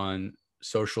speaks up on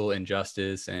social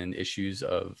injustice and issues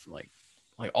of like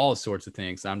all sorts of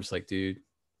things. And I'm just like, dude,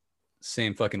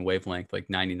 same fucking wavelength like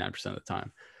 99% of the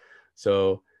time.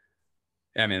 So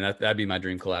yeah, man, that'd be my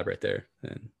dream collab right there.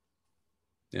 And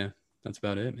yeah, that's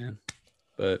about it, man.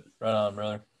 But Right on,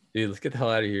 brother. dude, let's get the hell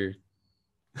out of here.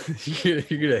 You're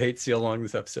gonna hate to see how long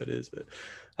this episode is, but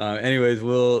anyways,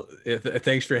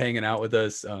 thanks for hanging out with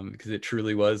us, because it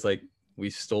truly was like we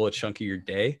stole a chunk of your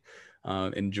day.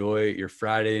 Enjoy your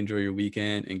Friday, enjoy your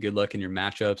weekend, and good luck in your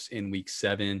matchups in week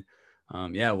 7.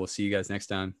 Yeah, we'll see you guys next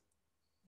time.